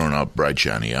keeps throwing out bright,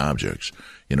 shiny objects.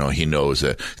 You know, he knows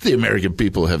that the American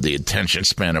people have the attention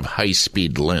span of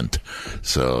high-speed lint.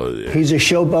 So he's a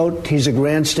showboat. He's a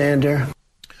grandstander.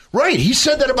 Right. He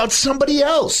said that about somebody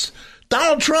else.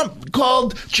 Donald Trump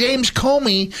called James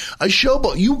Comey a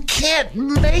showboat. You can't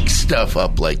make stuff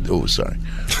up like. Oh, sorry.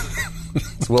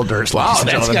 It's Will Durst. Wow,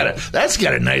 that's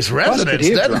got a nice resonance,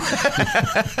 doesn't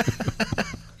it?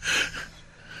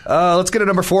 Let's get to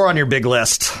number 4 on your big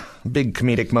list. Big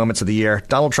comedic moments of the year.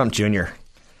 Donald Trump Jr.,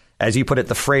 as you put it,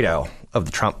 the Fredo of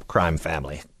the Trump crime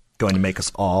family, going to make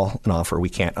us all an offer we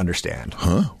can't understand.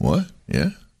 Huh? What? Yeah?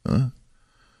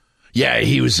 Yeah,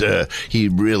 he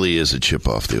really is a chip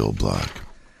off the old block.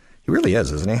 He really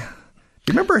is, isn't he? You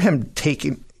remember him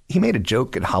he made a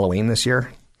joke at Halloween this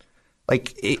year?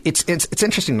 Like, it's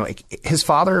interesting. Like, his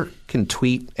father can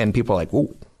tweet and people are like,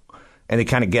 whoa. And they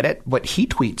kind of get it, but he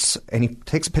tweets and he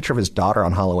takes a picture of his daughter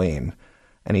on Halloween,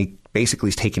 and he basically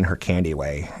is taking her candy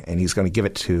away, and he's going to give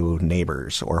it to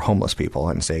neighbors or homeless people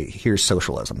and say, here's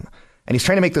socialism. And he's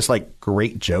trying to make this like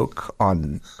great joke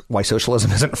on why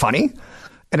socialism isn't funny.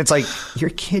 And it's like, your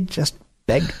kid just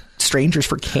begged strangers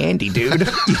for candy, dude.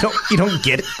 You don't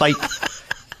get it. Like,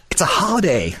 it's a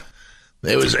holiday.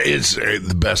 It's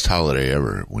the best holiday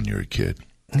ever when you're a kid.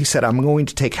 He said, I'm going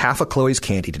to take half of Chloe's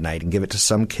candy tonight and give it to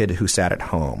some kid who sat at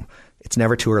home. It's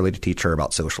never too early to teach her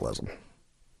about socialism.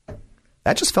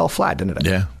 That just fell flat, didn't it?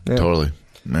 Yeah. Totally.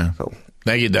 Yeah. So,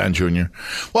 thank you, Don Jr.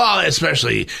 Well,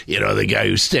 especially, the guy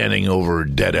who's standing over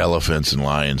dead elephants and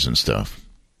lions and stuff.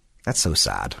 That's so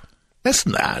sad. That's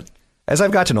not. As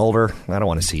I've gotten older, I don't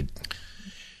want to see.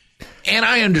 And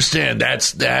I understand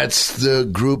that's the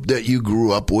group that you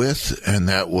grew up with, and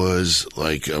that was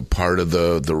like a part of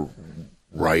the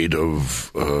rite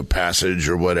of passage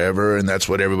or whatever, and that's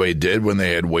what everybody did when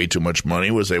they had way too much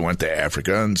money, was they went to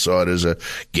Africa and saw it as a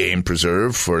game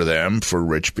preserve for them, for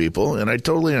rich people, and I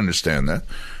totally understand that.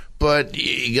 But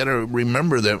you got to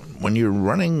remember that when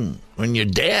your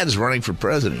dad's running for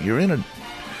president, you're in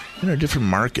a different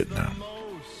market now.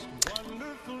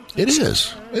 It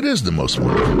is the most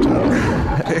wonderful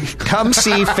time. Come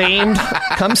see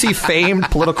famed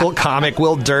political comic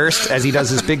Will Durst as he does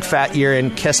his Big Fat Year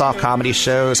in Kiss Off comedy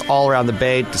shows all around the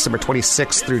Bay, December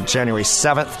 26th through January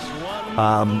 7th.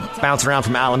 Bouncing around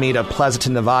from Alameda,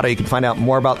 Pleasanton, Nevada. You can find out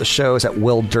more about the shows at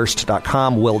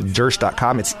willdurst.com,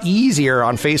 willdurst.com. It's easier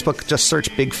on Facebook. Just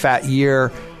search Big Fat Year,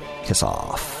 Kiss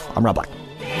Off. I'm Rob Black.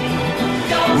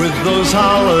 With those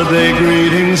holiday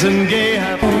greetings and gay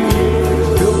happy,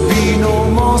 there'll be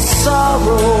no more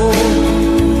sorrow,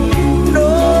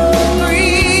 no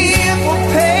grief or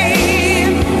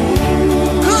pain,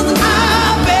 'cause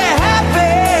I'll be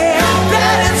happy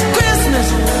that it's Christmas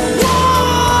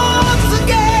once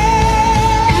again.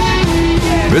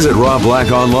 Visit Rob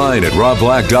Black online at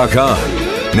robblack.com.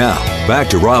 Now, back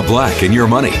to Rob Black and Your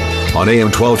Money on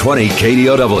AM 1220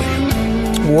 KDOW.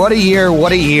 What a year,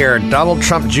 what a year. Donald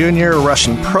Trump Jr.,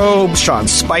 Russian probe, Sean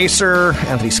Spicer,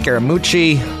 Anthony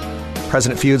Scaramucci,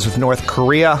 President feuds with North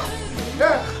Korea.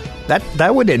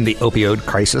 That would end the opioid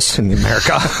crisis in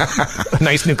America. A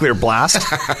nice nuclear blast.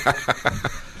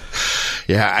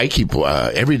 Yeah, I keep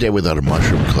every day without a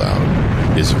mushroom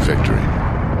cloud is a victory.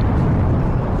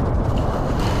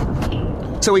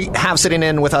 So we have sitting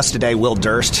in with us today Will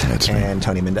Durst and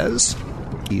Tony Mendez.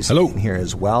 He's here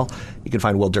as well. You can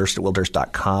find Will Durst at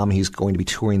willdurst.com. He's going to be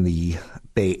touring the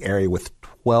Bay Area with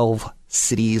 12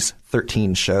 cities,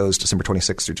 13 shows, December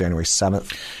 26th through January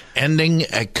 7th. Ending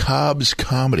at Cobb's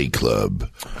Comedy Club.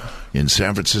 in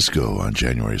San Francisco on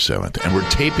January 7th. And we're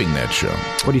taping that show.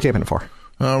 What are you taping it for?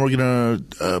 We're going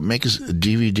to make a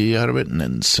DVD out of it and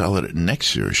then sell it at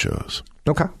next year's shows.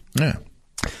 Okay. Yeah.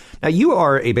 Now, you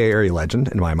are a Bay Area legend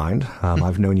in my mind.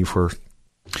 I've known you for...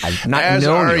 I've not As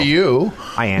known are you.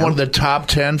 I am. One of the top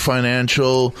 10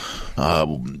 financial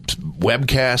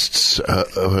webcasts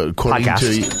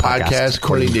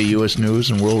according to U.S. News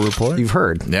and World Report. You've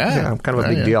heard. Yeah. I'm kind of a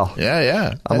big deal.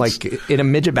 Yeah. I'm like, in a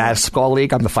midget basketball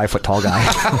league, I'm the 5 foot tall guy.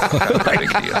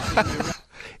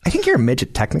 I think you're a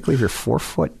midget technically if you're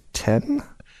 4'10".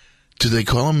 Do they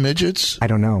call them midgets? I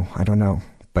don't know.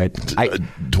 But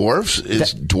dwarfs?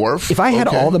 Is dwarf? If I had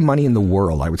okay? all the money in the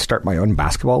world, I would start my own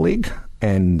basketball league,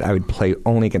 and I would play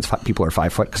only against people who are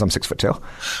 5 foot because I'm 6'2".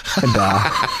 And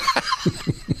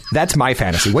that's my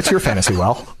fantasy. What's your fantasy,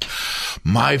 Will?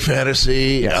 My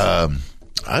fantasy? Yes.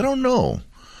 I don't know.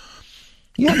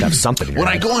 You have to have something in your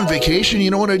When head. I go on vacation,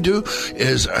 you know what I do?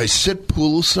 Is I sit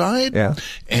poolside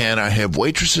and I have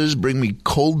waitresses bring me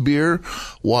cold beer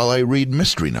while I read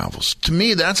mystery novels. To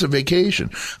me, that's a vacation.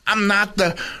 I'm not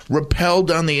the repelled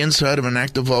on the inside of an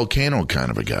active volcano kind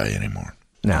of a guy anymore.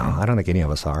 No, I don't think any of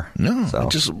us are. No, So.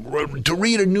 just to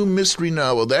read a new mystery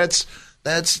novel, that's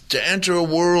to enter a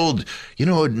world,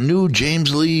 a new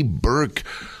James Lee Burke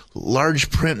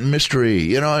large print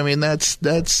mystery.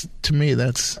 That's to me,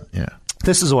 yeah.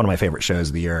 This is one of my favorite shows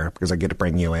of the year because I get to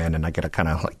bring you in and I get to kind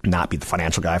of not be the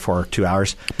financial guy for 2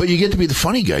 hours. But you get to be the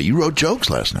funny guy. You wrote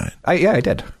jokes last night. I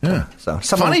did. Yeah. So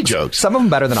some funny of them, jokes. Some of them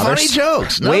better than funny others.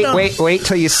 Jokes. No, Wait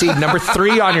till you see number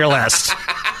 3 on your list.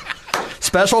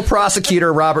 Special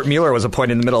prosecutor Robert Mueller was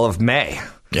appointed in the middle of May.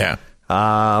 Yeah.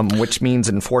 Which means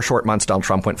in 4 short months, Donald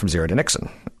Trump went from 0 to Nixon.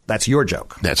 That's your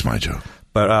joke. That's my joke.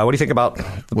 But what do you think about the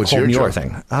What's whole your Mueller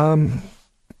joke? thing?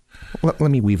 Let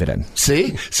me weave it in.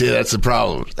 See, that's the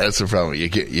problem. You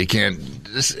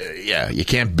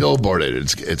can't billboard it.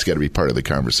 It's got to be part of the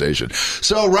conversation.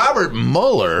 So Robert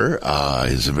Mueller,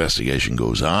 his investigation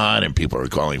goes on, and people are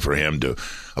calling for him to,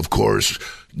 of course,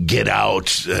 get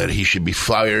out. That he should be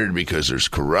fired because there's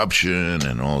corruption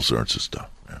and all sorts of stuff.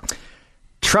 Yeah.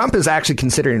 Trump is actually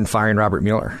considering firing Robert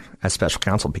Mueller as special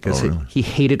counsel because he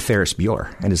hated Ferris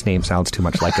Bueller, and his name sounds too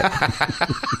much like it.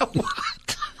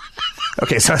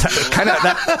 Okay, so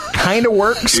that kind of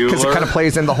works because it kind of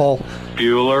plays in the whole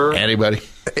Bueller. Anybody?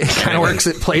 It kind of works.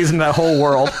 It plays in that whole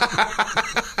world.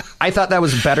 I thought that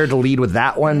was better to lead with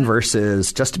that one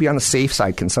versus just to be on the safe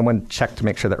side. Can someone check to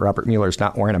make sure that Robert Mueller is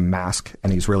not wearing a mask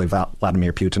and he's really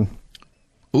Vladimir Putin?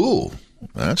 Ooh,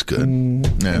 that's good. In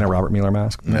a Robert Mueller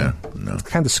mask. No. It's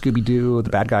kind of the Scooby-Doo. The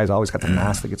bad guy's always got the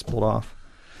mask that gets pulled off.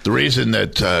 The reason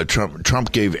that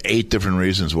Trump gave 8 different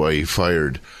reasons why he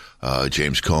fired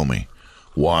James Comey.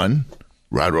 1,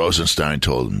 Rod Rosenstein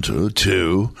told him to.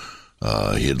 2,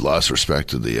 he had lost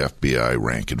respect to the FBI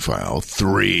rank and file.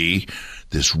 3,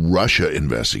 this Russia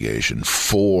investigation.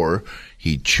 4,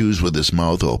 he chews with his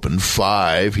mouth open.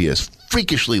 5, he has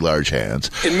freakishly large hands.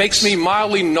 It makes me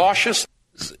mildly nauseous.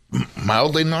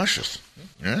 Mildly nauseous.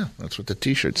 Yeah, that's what the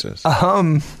T-shirt says.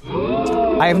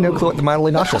 I have no clue what the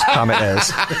mildly nauseous comment is.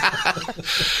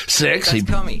 6, That's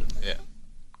Comey. Yeah.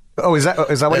 Oh, is that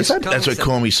what he said? That's what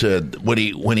Comey said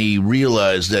when he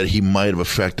realized that he might have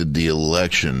affected the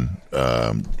election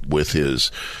with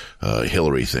his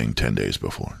Hillary thing 10 days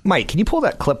before. Mike, can you pull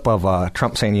that clip of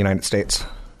Trump saying the United States?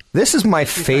 This is my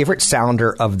favorite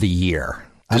sounder of the year.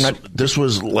 This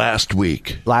was last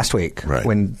week. Last week, right.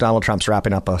 When Donald Trump's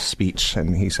wrapping up a speech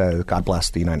and he says, God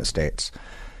bless the United States.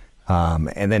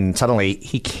 And then suddenly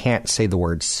he can't say the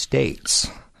word states.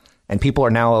 And people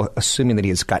are now assuming that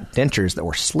he's got dentures that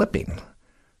were slipping.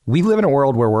 We live in a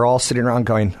world where we're all sitting around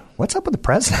going, what's up with the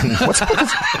president? What's up with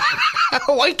this?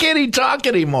 Why can't he talk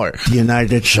anymore? The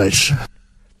United States.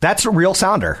 That's a real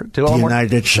sounder. The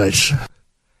United States.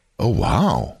 Oh,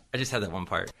 wow. I just had that one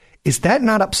part. Is that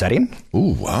not upsetting?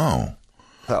 Oh, wow.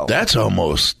 Oh. That's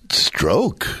almost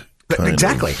stroke.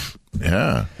 Exactly.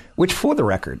 Yeah. Which, for the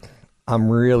record, I'm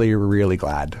really, really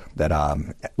glad that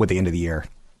with the end of the year,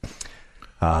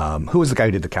 who was the guy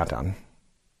who did the countdown?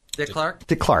 Dick Clark?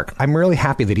 Dick Clark. I'm really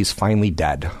happy that he's finally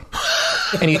dead.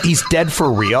 And he's dead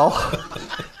for real.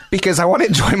 Because I want to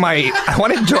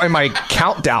enjoy my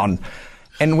countdown.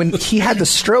 And when he had the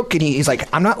stroke and he's like,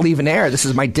 I'm not leaving air. This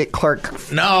is my Dick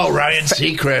Clark. No, Ryan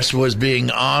Seacrest was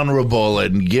being honorable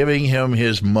and giving him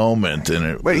his moment. And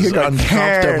it was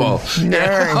uncomfortable.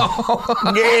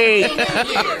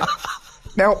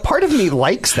 Now, part of me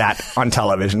likes that on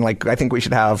television. Like, I think we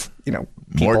should have,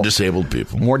 more disabled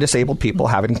people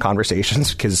having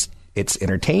conversations because it's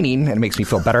entertaining and it makes me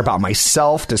feel better about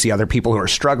myself to see other people who are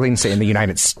struggling, say in the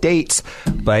United States.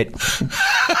 But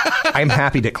I'm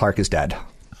happy Dick Clark is dead.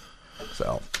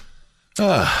 So.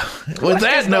 With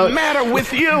that note, the matter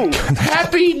with you?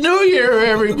 Happy New Year,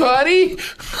 everybody!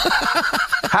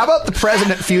 How about the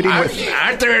president feuding with?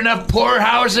 Aren't there enough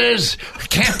poorhouses?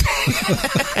 Can't.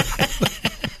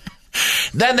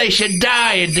 Then they should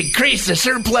die and decrease the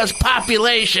surplus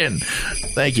population.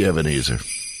 Thank you, Ebenezer.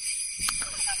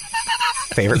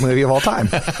 Favorite movie of all time.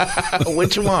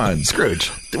 Which one? Scrooge.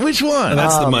 Which one? And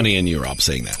that's the money in you, Rob,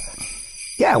 saying that.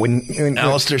 Yeah, when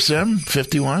Alistair Sim,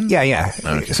 51? Yeah.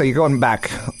 Okay. So you're going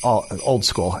back old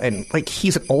school. And, like,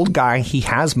 he's an old guy. He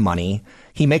has money.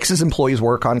 He makes his employees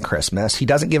work on Christmas. He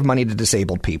doesn't give money to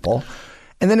disabled people.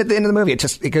 And then at the end of the movie,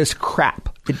 it goes to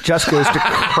crap. It just goes to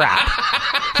crap.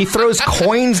 He throws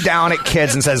coins down at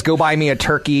kids and says, go buy me a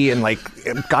turkey, and, like,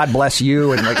 God bless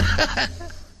you, and, like...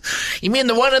 You mean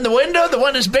the one in the window? The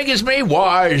one as big as me?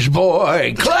 Wise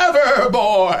boy. Clever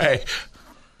boy.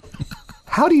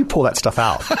 How do you pull that stuff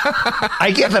out?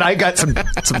 I get that I got some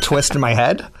twist in my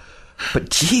head, but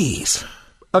geez.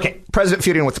 Okay, president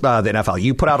feuding with the NFL.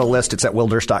 You put out a list. It's at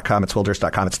Wilders.com. It's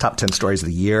Wilders.com. It's top 10 stories of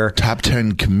the year. Top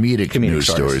 10 comedic news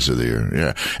stories of the year.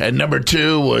 Yeah. And number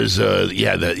 2 was, the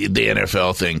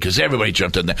NFL thing, because everybody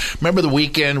jumped on that. Remember the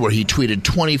weekend where he tweeted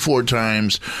 24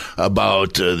 times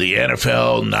about the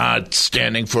NFL not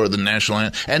standing for the national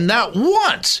anthem, and not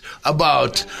once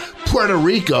about Puerto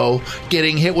Rico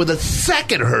getting hit with a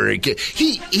second hurricane.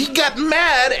 He got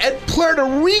mad at Puerto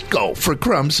Rico, for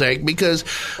crumb's sake, because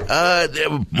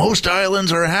most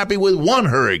islands are happy with one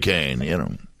hurricane. You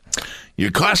know,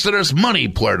 you're costing us money,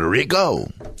 Puerto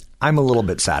Rico. I'm a little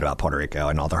bit sad about Puerto Rico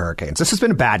and all the hurricanes. This has been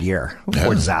a bad year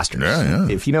for disasters. Yeah.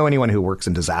 If you know anyone who works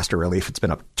in disaster relief, it's been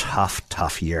a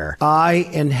tough year. I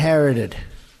inherited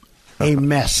a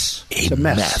mess. It's a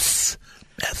mess.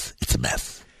 It's a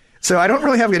mess. So I don't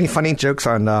really have any funny jokes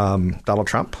on Donald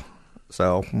Trump.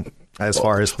 So as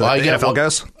far as the NFL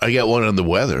goes, I got one on the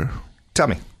weather. Tell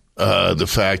me. The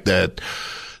fact that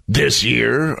this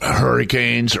year,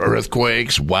 hurricanes,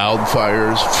 earthquakes,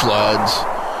 wildfires, floods.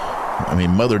 I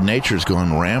mean, Mother Nature's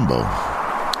gone Rambo.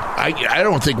 I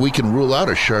don't think we can rule out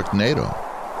a Sharknado.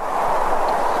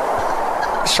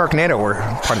 Sharknado were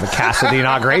part of the cast of the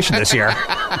inauguration this year.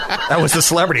 That was the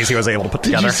celebrities he was able to put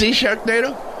together. Did you see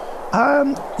Sharknado?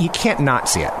 You can't not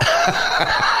see it.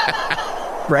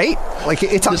 Right? Like,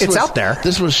 it's out there.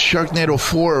 This was Sharknado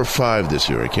 4 or 5 this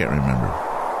year. I can't remember.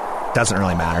 Doesn't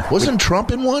really matter. Wasn't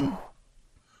Trump in one?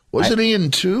 Wasn't he in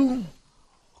 2?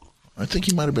 I think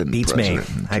he might have been president.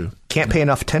 Beats me. I can't pay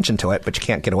enough attention to it, but you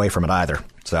can't get away from it either.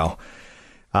 So,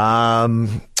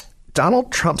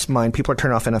 Donald Trump's mind, people are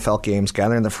turning off NFL games,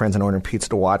 gathering their friends and ordering pizza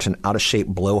to watch, and out-of-shape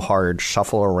blowhard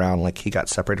shuffle around like he got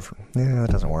separated from... Yeah,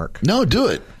 that doesn't work. No, do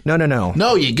it. No.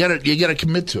 No, you gotta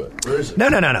commit to it. Where is it? No.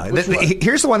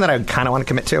 Here's the one that I kind of want to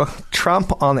commit to.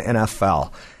 Trump on the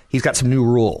NFL. He's got some new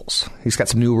rules. He's got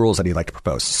some new rules that he'd like to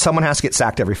propose. Someone has to get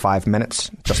sacked every 5 minutes,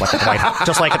 just like at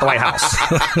the White House.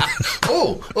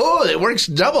 Oh, it works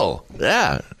double.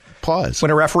 Yeah. Pause. When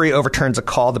a referee overturns a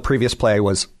call, the previous play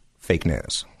was fake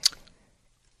news.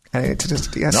 And it's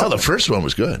just, the first one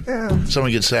was good. Yeah.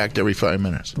 Someone gets sacked every 5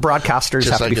 minutes. Broadcasters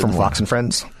have to be from Fox and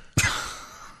Friends.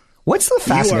 What's the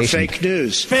fascination? You are fake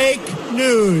news. Fake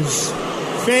news.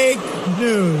 Fake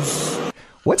news.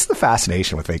 What's the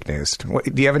fascination with fake news? Do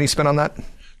you have any spin on that?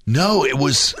 No, it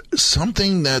was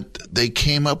something that they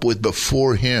came up with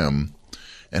before him,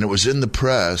 and it was in the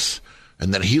press,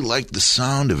 and that he liked the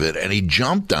sound of it, and he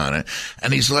jumped on it,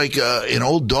 and he's like an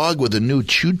old dog with a new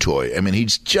chew toy. I mean,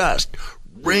 he's just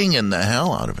ringing the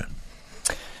hell out of it.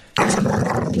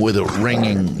 With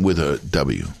a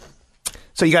W.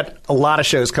 So you got a lot of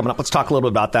shows coming up. Let's talk a little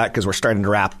bit about that, because we're starting to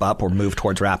wrap up or move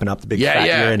towards wrapping up the big fat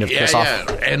year end of Kiss Off.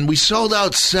 And we sold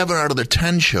out 7 out of the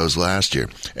 10 shows last year.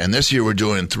 And this year we're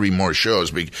doing 3 more shows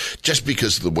just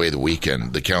because of the way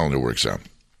the calendar works out.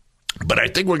 But I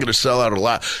think we're going to sell out a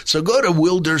lot. So go to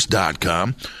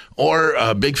Wilders.com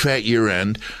or Big Fat Year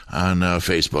End on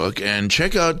Facebook and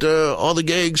check out all the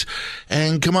gigs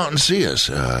and come out and see us.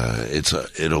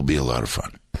 It'll be a lot of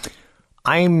fun.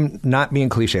 I'm not being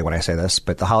cliche when I say this,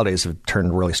 but the holidays have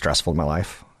turned really stressful in my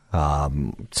life.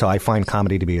 So I find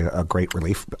comedy to be a great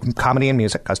relief. Comedy and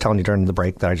music. I was telling you during the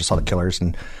break that I just saw the Killers,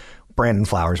 and Brandon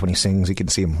Flowers, when he sings, you can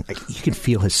see him. You can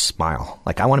feel his smile.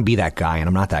 Like, I want to be that guy, and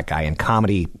I'm not that guy. And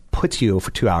comedy puts you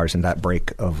for 2 hours in that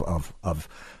break of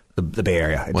the Bay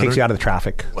Area. It takes you out of the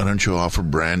traffic. Why don't you offer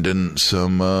Brandon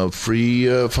some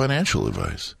free financial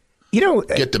advice?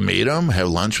 Get to meet him, have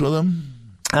lunch with him?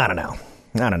 I don't know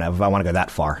if I want to go that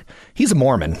far. He's a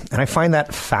Mormon, and I find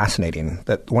that fascinating,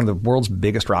 that one of the world's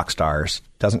biggest rock stars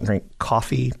doesn't drink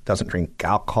coffee, doesn't drink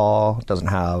alcohol, doesn't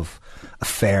have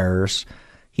affairs.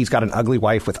 He's got an ugly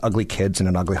wife with ugly kids and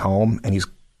an ugly home, and he's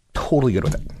totally good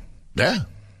with it. Yeah.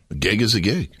 A gig is a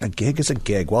gig. A gig is a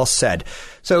gig. Well said.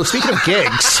 So speaking of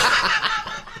gigs...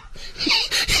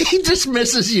 He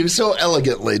dismisses you so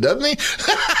elegantly, doesn't he?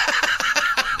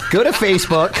 Go to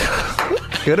Facebook.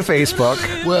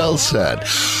 Well said.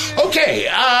 Okay.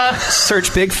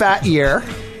 Search Big Fat Year.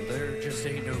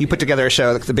 You put together a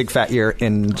show, the Big Fat Year,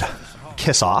 and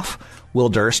Kiss Off. Will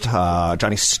Durst,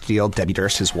 Johnny Steele, Debbie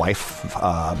Durst, his wife,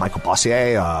 Michael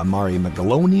Bossier, Mari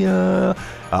Magalonia,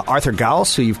 Arthur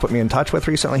Gauss, who you've put me in touch with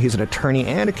recently. He's an attorney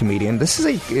and a comedian. Is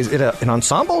it an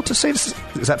ensemble to say this?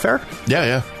 Is that fair?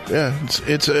 Yeah.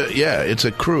 It's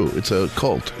a crew. It's a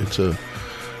cult. It's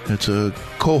a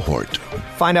cohort.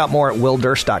 Find out more at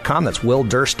willdurst.com. That's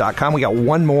willdurst.com. We got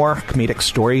one more comedic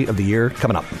story of the year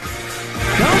coming up. Don't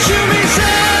you be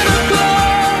Santa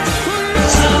Claus.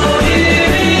 So here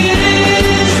it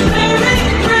is. Merry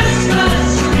Christmas.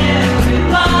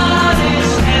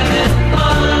 Everybody's having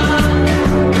fun.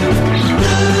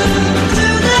 Look to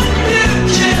the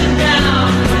future now.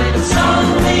 It's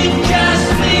only just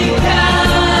begun.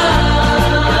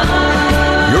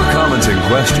 Your comments and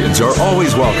questions are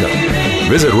always welcome.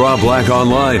 Visit Rob Black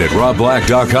online at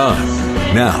robblack.com.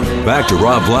 Now, back to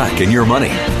Rob Black and Your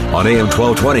Money on AM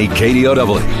 1220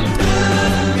 KDOW.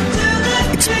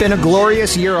 It's been a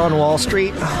glorious year on Wall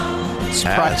Street.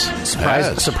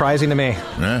 Surprising to me.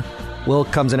 Yeah. Will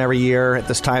comes in every year at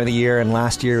this time of the year, and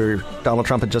last year Donald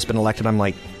Trump had just been elected. I'm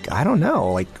like, I don't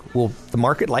know. Like, will the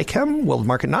market like him? Will the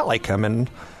market not like him? And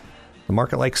the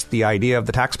market likes the idea of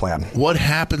the tax plan. What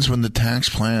happens when the tax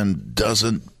plan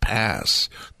doesn't pass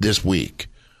this week?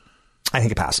 I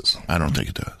think it passes. I don't think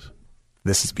it does.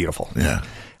 This is beautiful. Yeah.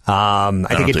 I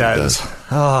think it does.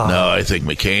 Oh. No, I think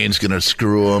McCain's going to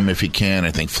screw him if he can.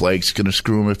 I think Flake's going to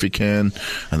screw him if he can.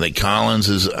 I think Collins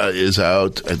is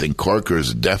out. I think Corker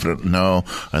is a definite no.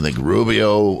 I think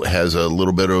Rubio has a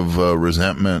little bit of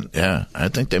resentment. Yeah, I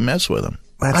think they mess with him.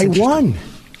 I won.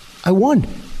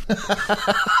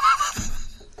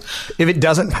 If it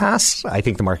doesn't pass, I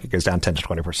think the market goes down 10 to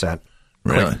 20%.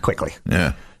 Really? Quickly.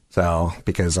 Yeah. So,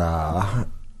 because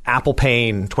Apple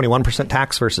paying 21%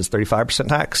 tax versus 35%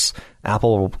 tax,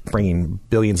 Apple bringing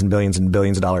billions and billions and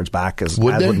billions of dollars back as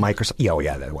would Microsoft.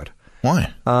 Yeah, they would.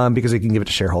 Why? Because they can give it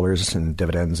to shareholders and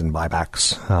dividends and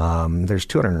buybacks. There's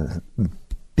 $200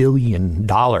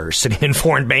 billion sitting in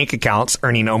foreign bank accounts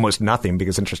earning almost nothing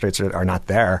because interest rates are not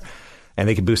there. And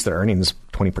they could boost their earnings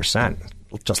 20%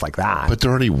 just like that. But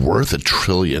they're already worth $1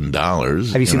 trillion.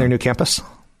 Have you seen their new campus?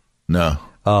 No.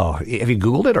 Oh, have you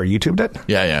Googled it or YouTubed it?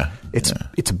 Yeah. It's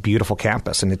a beautiful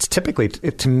campus, and it's typically,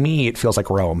 to me, it feels like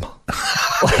Rome.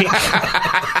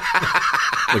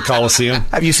 The Colosseum.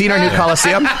 Have you seen our new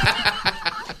Colosseum?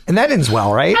 And that ends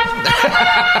well, right?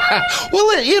 Well,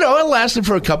 it lasted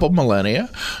for a couple millennia.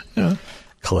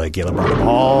 Caligula brought them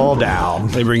all down.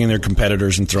 They bring in their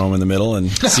competitors and throw them in the middle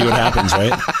and see what happens,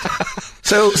 right?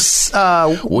 So,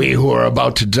 we who are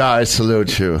about to die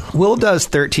salute you. Will does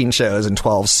 13 shows in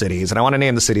 12 cities, and I want to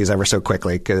name the cities ever so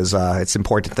quickly because it's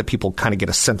important that people kind of get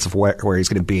a sense of where he's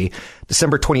going to be.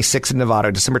 December 26th in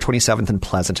Nevada, December 27th in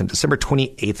Pleasanton, December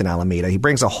 28th in Alameda. He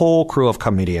brings a whole crew of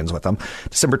comedians with him.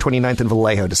 December 29th in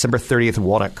Vallejo, December 30th in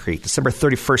Walnut Creek, December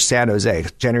 31st San Jose,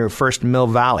 January 1st Mill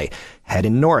Valley,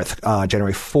 heading north,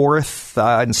 January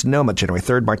 4th in Sonoma, January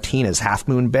 3rd Martinez, Half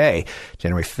Moon Bay,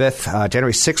 January 5th,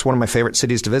 January 6th, one of my favorite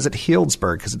cities to visit,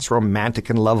 Healdsburg, because it's romantic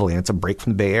and lovely, and it's a break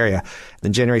from the Bay Area. And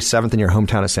then January 7th in your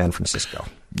hometown of San Francisco.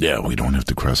 Yeah, we don't have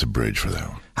to cross a bridge for that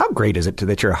one. How great is it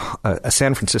that you're a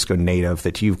San Francisco native,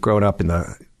 that you've grown up in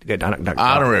the...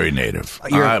 Honorary native.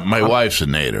 My wife's a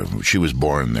native. She was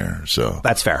born there, so...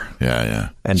 That's fair. Yeah.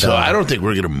 And so I don't think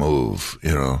we're going to move,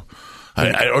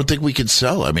 I don't think we could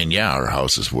sell. I mean, our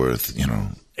house is worth,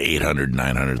 $800,000,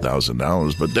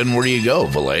 $900,000. But then where do you go?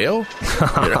 Vallejo?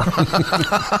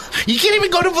 You can't even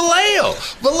go to Vallejo.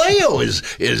 Vallejo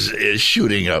is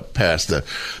shooting up past the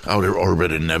outer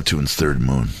orbit of Neptune's third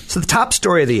moon. So the top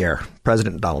story of the year,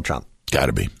 President Donald Trump. Got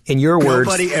to be. In your words...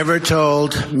 Nobody ever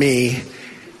told me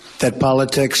that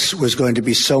politics was going to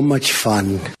be so much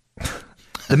fun.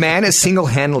 The man has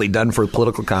single-handedly done for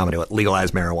political comedy what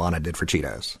legalized marijuana did for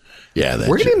Cheetos. Yeah,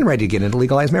 we're getting ready to get into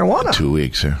legalized marijuana. 2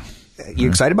 weeks here. You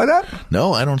excited by that?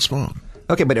 No, I don't smoke.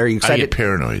 Okay, but are you excited? I get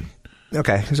paranoid.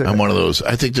 Okay. I'm one of those.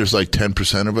 I think there's like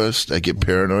 10% of us that get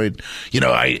paranoid.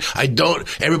 I don't.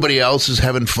 Everybody else is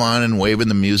having fun and waving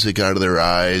the music out of their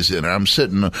eyes, and I'm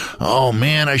sitting. Oh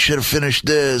man, I should have finished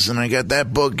this, and I got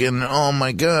that book, and oh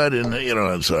my god,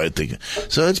 and so I think.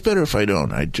 So it's better if I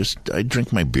don't. I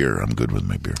drink my beer. I'm good with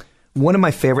my beer. One of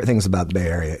my favorite things about the Bay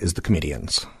Area is the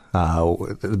comedians.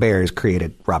 The Bay Area's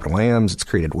created Robin Williams. It's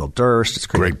created Will Durst. It's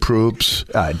created Greg Proops,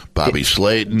 Bobby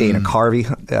Slayton, Dana Carvey,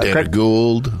 Dana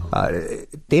Gould.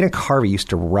 Dana Carvey used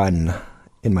to run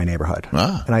in my neighborhood,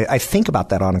 and I think about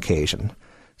that on occasion.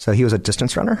 So he was a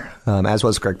distance runner, as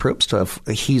was Greg Proops. So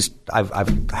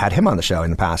I've had him on the show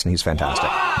in the past, and he's fantastic.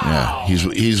 Yeah,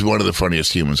 he's one of the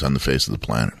funniest humans on the face of the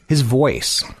planet. His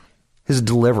voice, his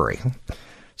delivery.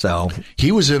 So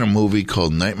he was in a movie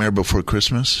called Nightmare Before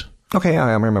Christmas. Okay,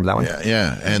 I remember that one.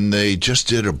 Yeah, and they just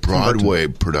did a Broadway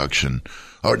production.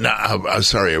 Or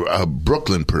a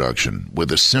Brooklyn production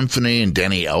with a symphony, and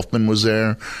Danny Elfman was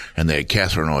there, and they had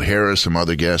Catherine O'Hara, some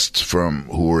other guests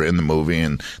who were in the movie,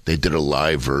 and they did a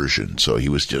live version. So he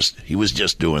was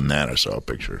just doing that. I saw a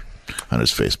picture on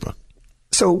his Facebook.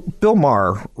 So Bill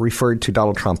Maher referred to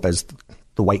Donald Trump as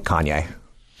the white Kanye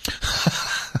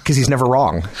because he's never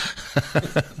wrong.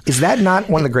 Is that not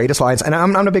one of the greatest lines? And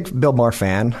I'm a big Bill Maher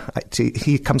fan.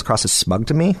 He comes across as smug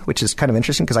to me, which is kind of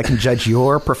interesting because I can judge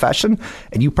your profession,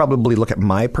 and you probably look at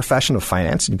my profession of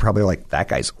finance, and you probably like, that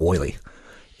guy's oily.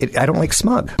 I don't like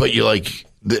smug. But you like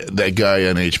that guy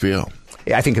on HBO.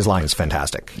 Yeah, I think his line is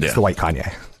fantastic. Yeah. It's the white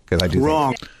Kanye. Because I do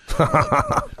wrong.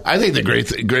 I think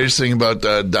the greatest thing about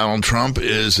Donald Trump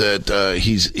is that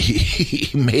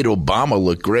he made Obama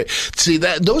look great. See,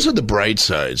 those are the bright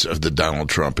sides of the Donald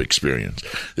Trump experience.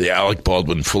 The Alec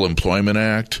Baldwin Full Employment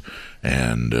Act,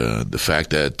 and the fact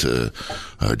that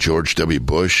George W.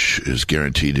 Bush is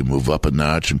guaranteed to move up a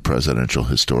notch in presidential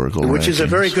historical Which rankings. is a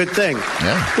very good thing.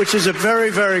 Yeah. Which is a very,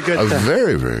 very good thing. A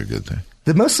very, very good thing.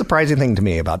 The most surprising thing to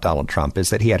me about Donald Trump is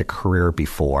that he had a career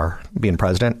before being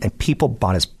president, and people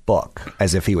bought his book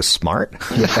as if he was smart.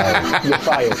 You're fired. You're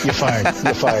fired. You're fired.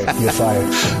 You're fired. You're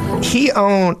fired. He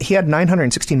had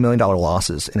 $916 million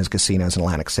losses in his casinos in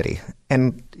Atlantic City.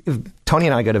 And if Tony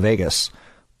and I go to Vegas,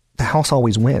 the house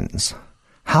always wins.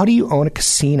 How do you own a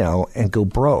casino and go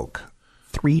broke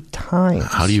 3 times?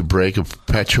 How do you break a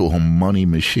perpetual money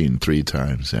machine 3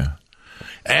 times? Yeah.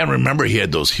 And remember, he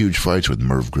had those huge fights with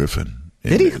Merv Griffin.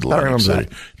 Did he? I don't remember that.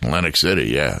 Atlantic City,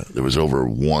 yeah. There was over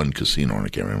one casino, and I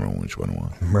can't remember which one it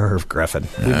was. Merv Griffin.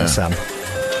 We miss him.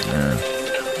 Yeah.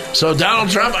 So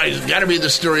Donald Trump, got to be the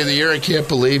story of the year. I can't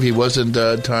believe he wasn't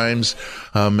Times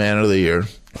Man of the Year.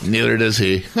 Neither does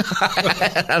he.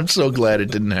 I'm so glad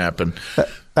it didn't happen.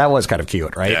 That was kind of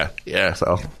cute, right? Yeah, yeah.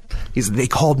 So they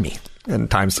called me.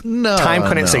 And Time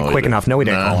couldn't say quick enough. No, we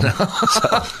didn't call him.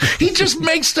 So. He just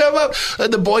makes stuff up.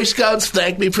 The Boy Scouts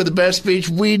thanked me for the best speech.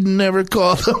 We'd never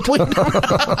call them.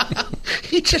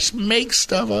 He just makes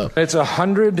stuff up. It's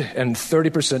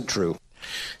 130% true.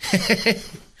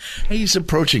 He's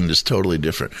approaching this totally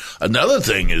different. Another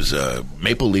thing is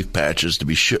maple leaf patches to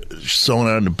be sewn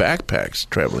on the backpacks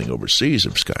traveling overseas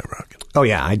have skyrocketed. Oh,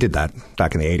 yeah. I did that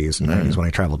back in the 80s and 90s when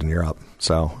I traveled in Europe.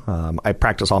 So I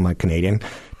practice all my Canadian.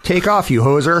 Take off, you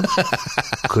hoser.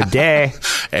 Good day.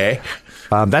 Eh?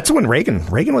 That's when Reagan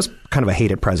was kind of a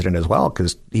hated president as well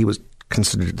because he was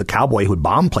considered the cowboy who would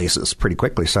bomb places pretty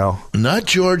quickly. So not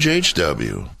George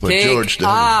H.W., but Take George W.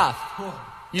 off.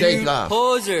 Take You off.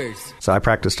 posers. So I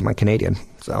practiced my Canadian.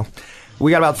 So we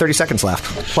got about 30 seconds left.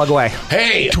 Plug away.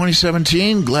 Hey,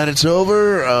 2017, glad it's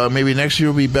over. Maybe next year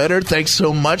will be better. Thanks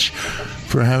so much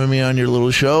for having me on your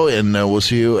little show, and we'll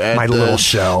see you at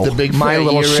the Big My Fat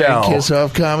Little Year-End Show.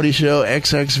 Kiss-Off Comedy Show,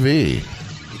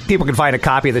 XXV. People can find a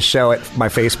copy of the show at my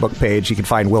Facebook page. You can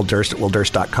find Will Durst at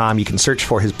willdurst.com. You can search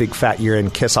for his Big Fat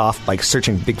Year-End Kiss-Off by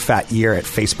searching Big Fat Year at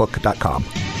facebook.com.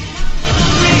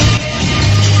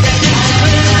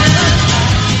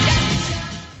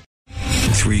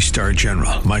 Three-star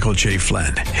General Michael J.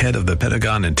 Flynn, head of the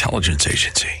Pentagon Intelligence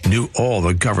Agency, knew all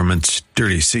the government's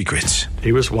dirty secrets.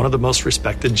 He was one of the most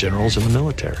respected generals in the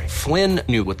military. Flynn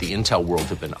knew what the intel world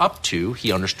had been up to.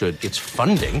 He understood its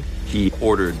funding. He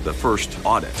ordered the first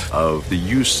audit of the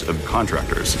use of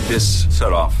contractors. This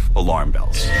set off alarm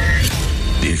bells.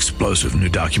 The explosive new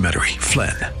documentary,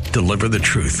 Flynn, Deliver the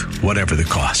Truth, Whatever the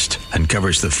Cost,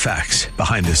 uncovers the facts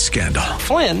behind this scandal.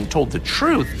 Flynn told the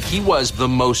truth. He was the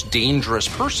most dangerous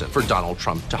person for Donald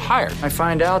Trump to hire. I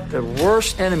find out the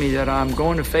worst enemy that I'm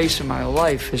going to face in my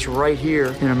life is right here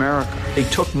in America. They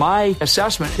took my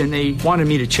assessment and they wanted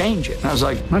me to change it. And I was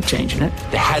like, I'm not changing it.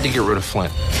 They had to get rid of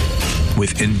Flynn.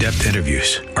 With in-depth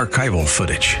interviews, archival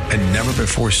footage, and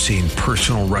never-before-seen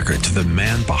personal records of the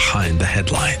man behind the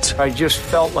headlines. I just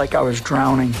felt like I was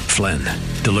drowning. Flynn,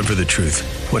 Deliver the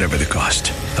Truth, Whatever the Cost.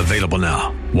 Available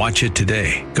now. Watch it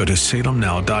today. Go to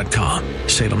salemnow.com.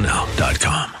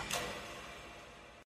 salemnow.com.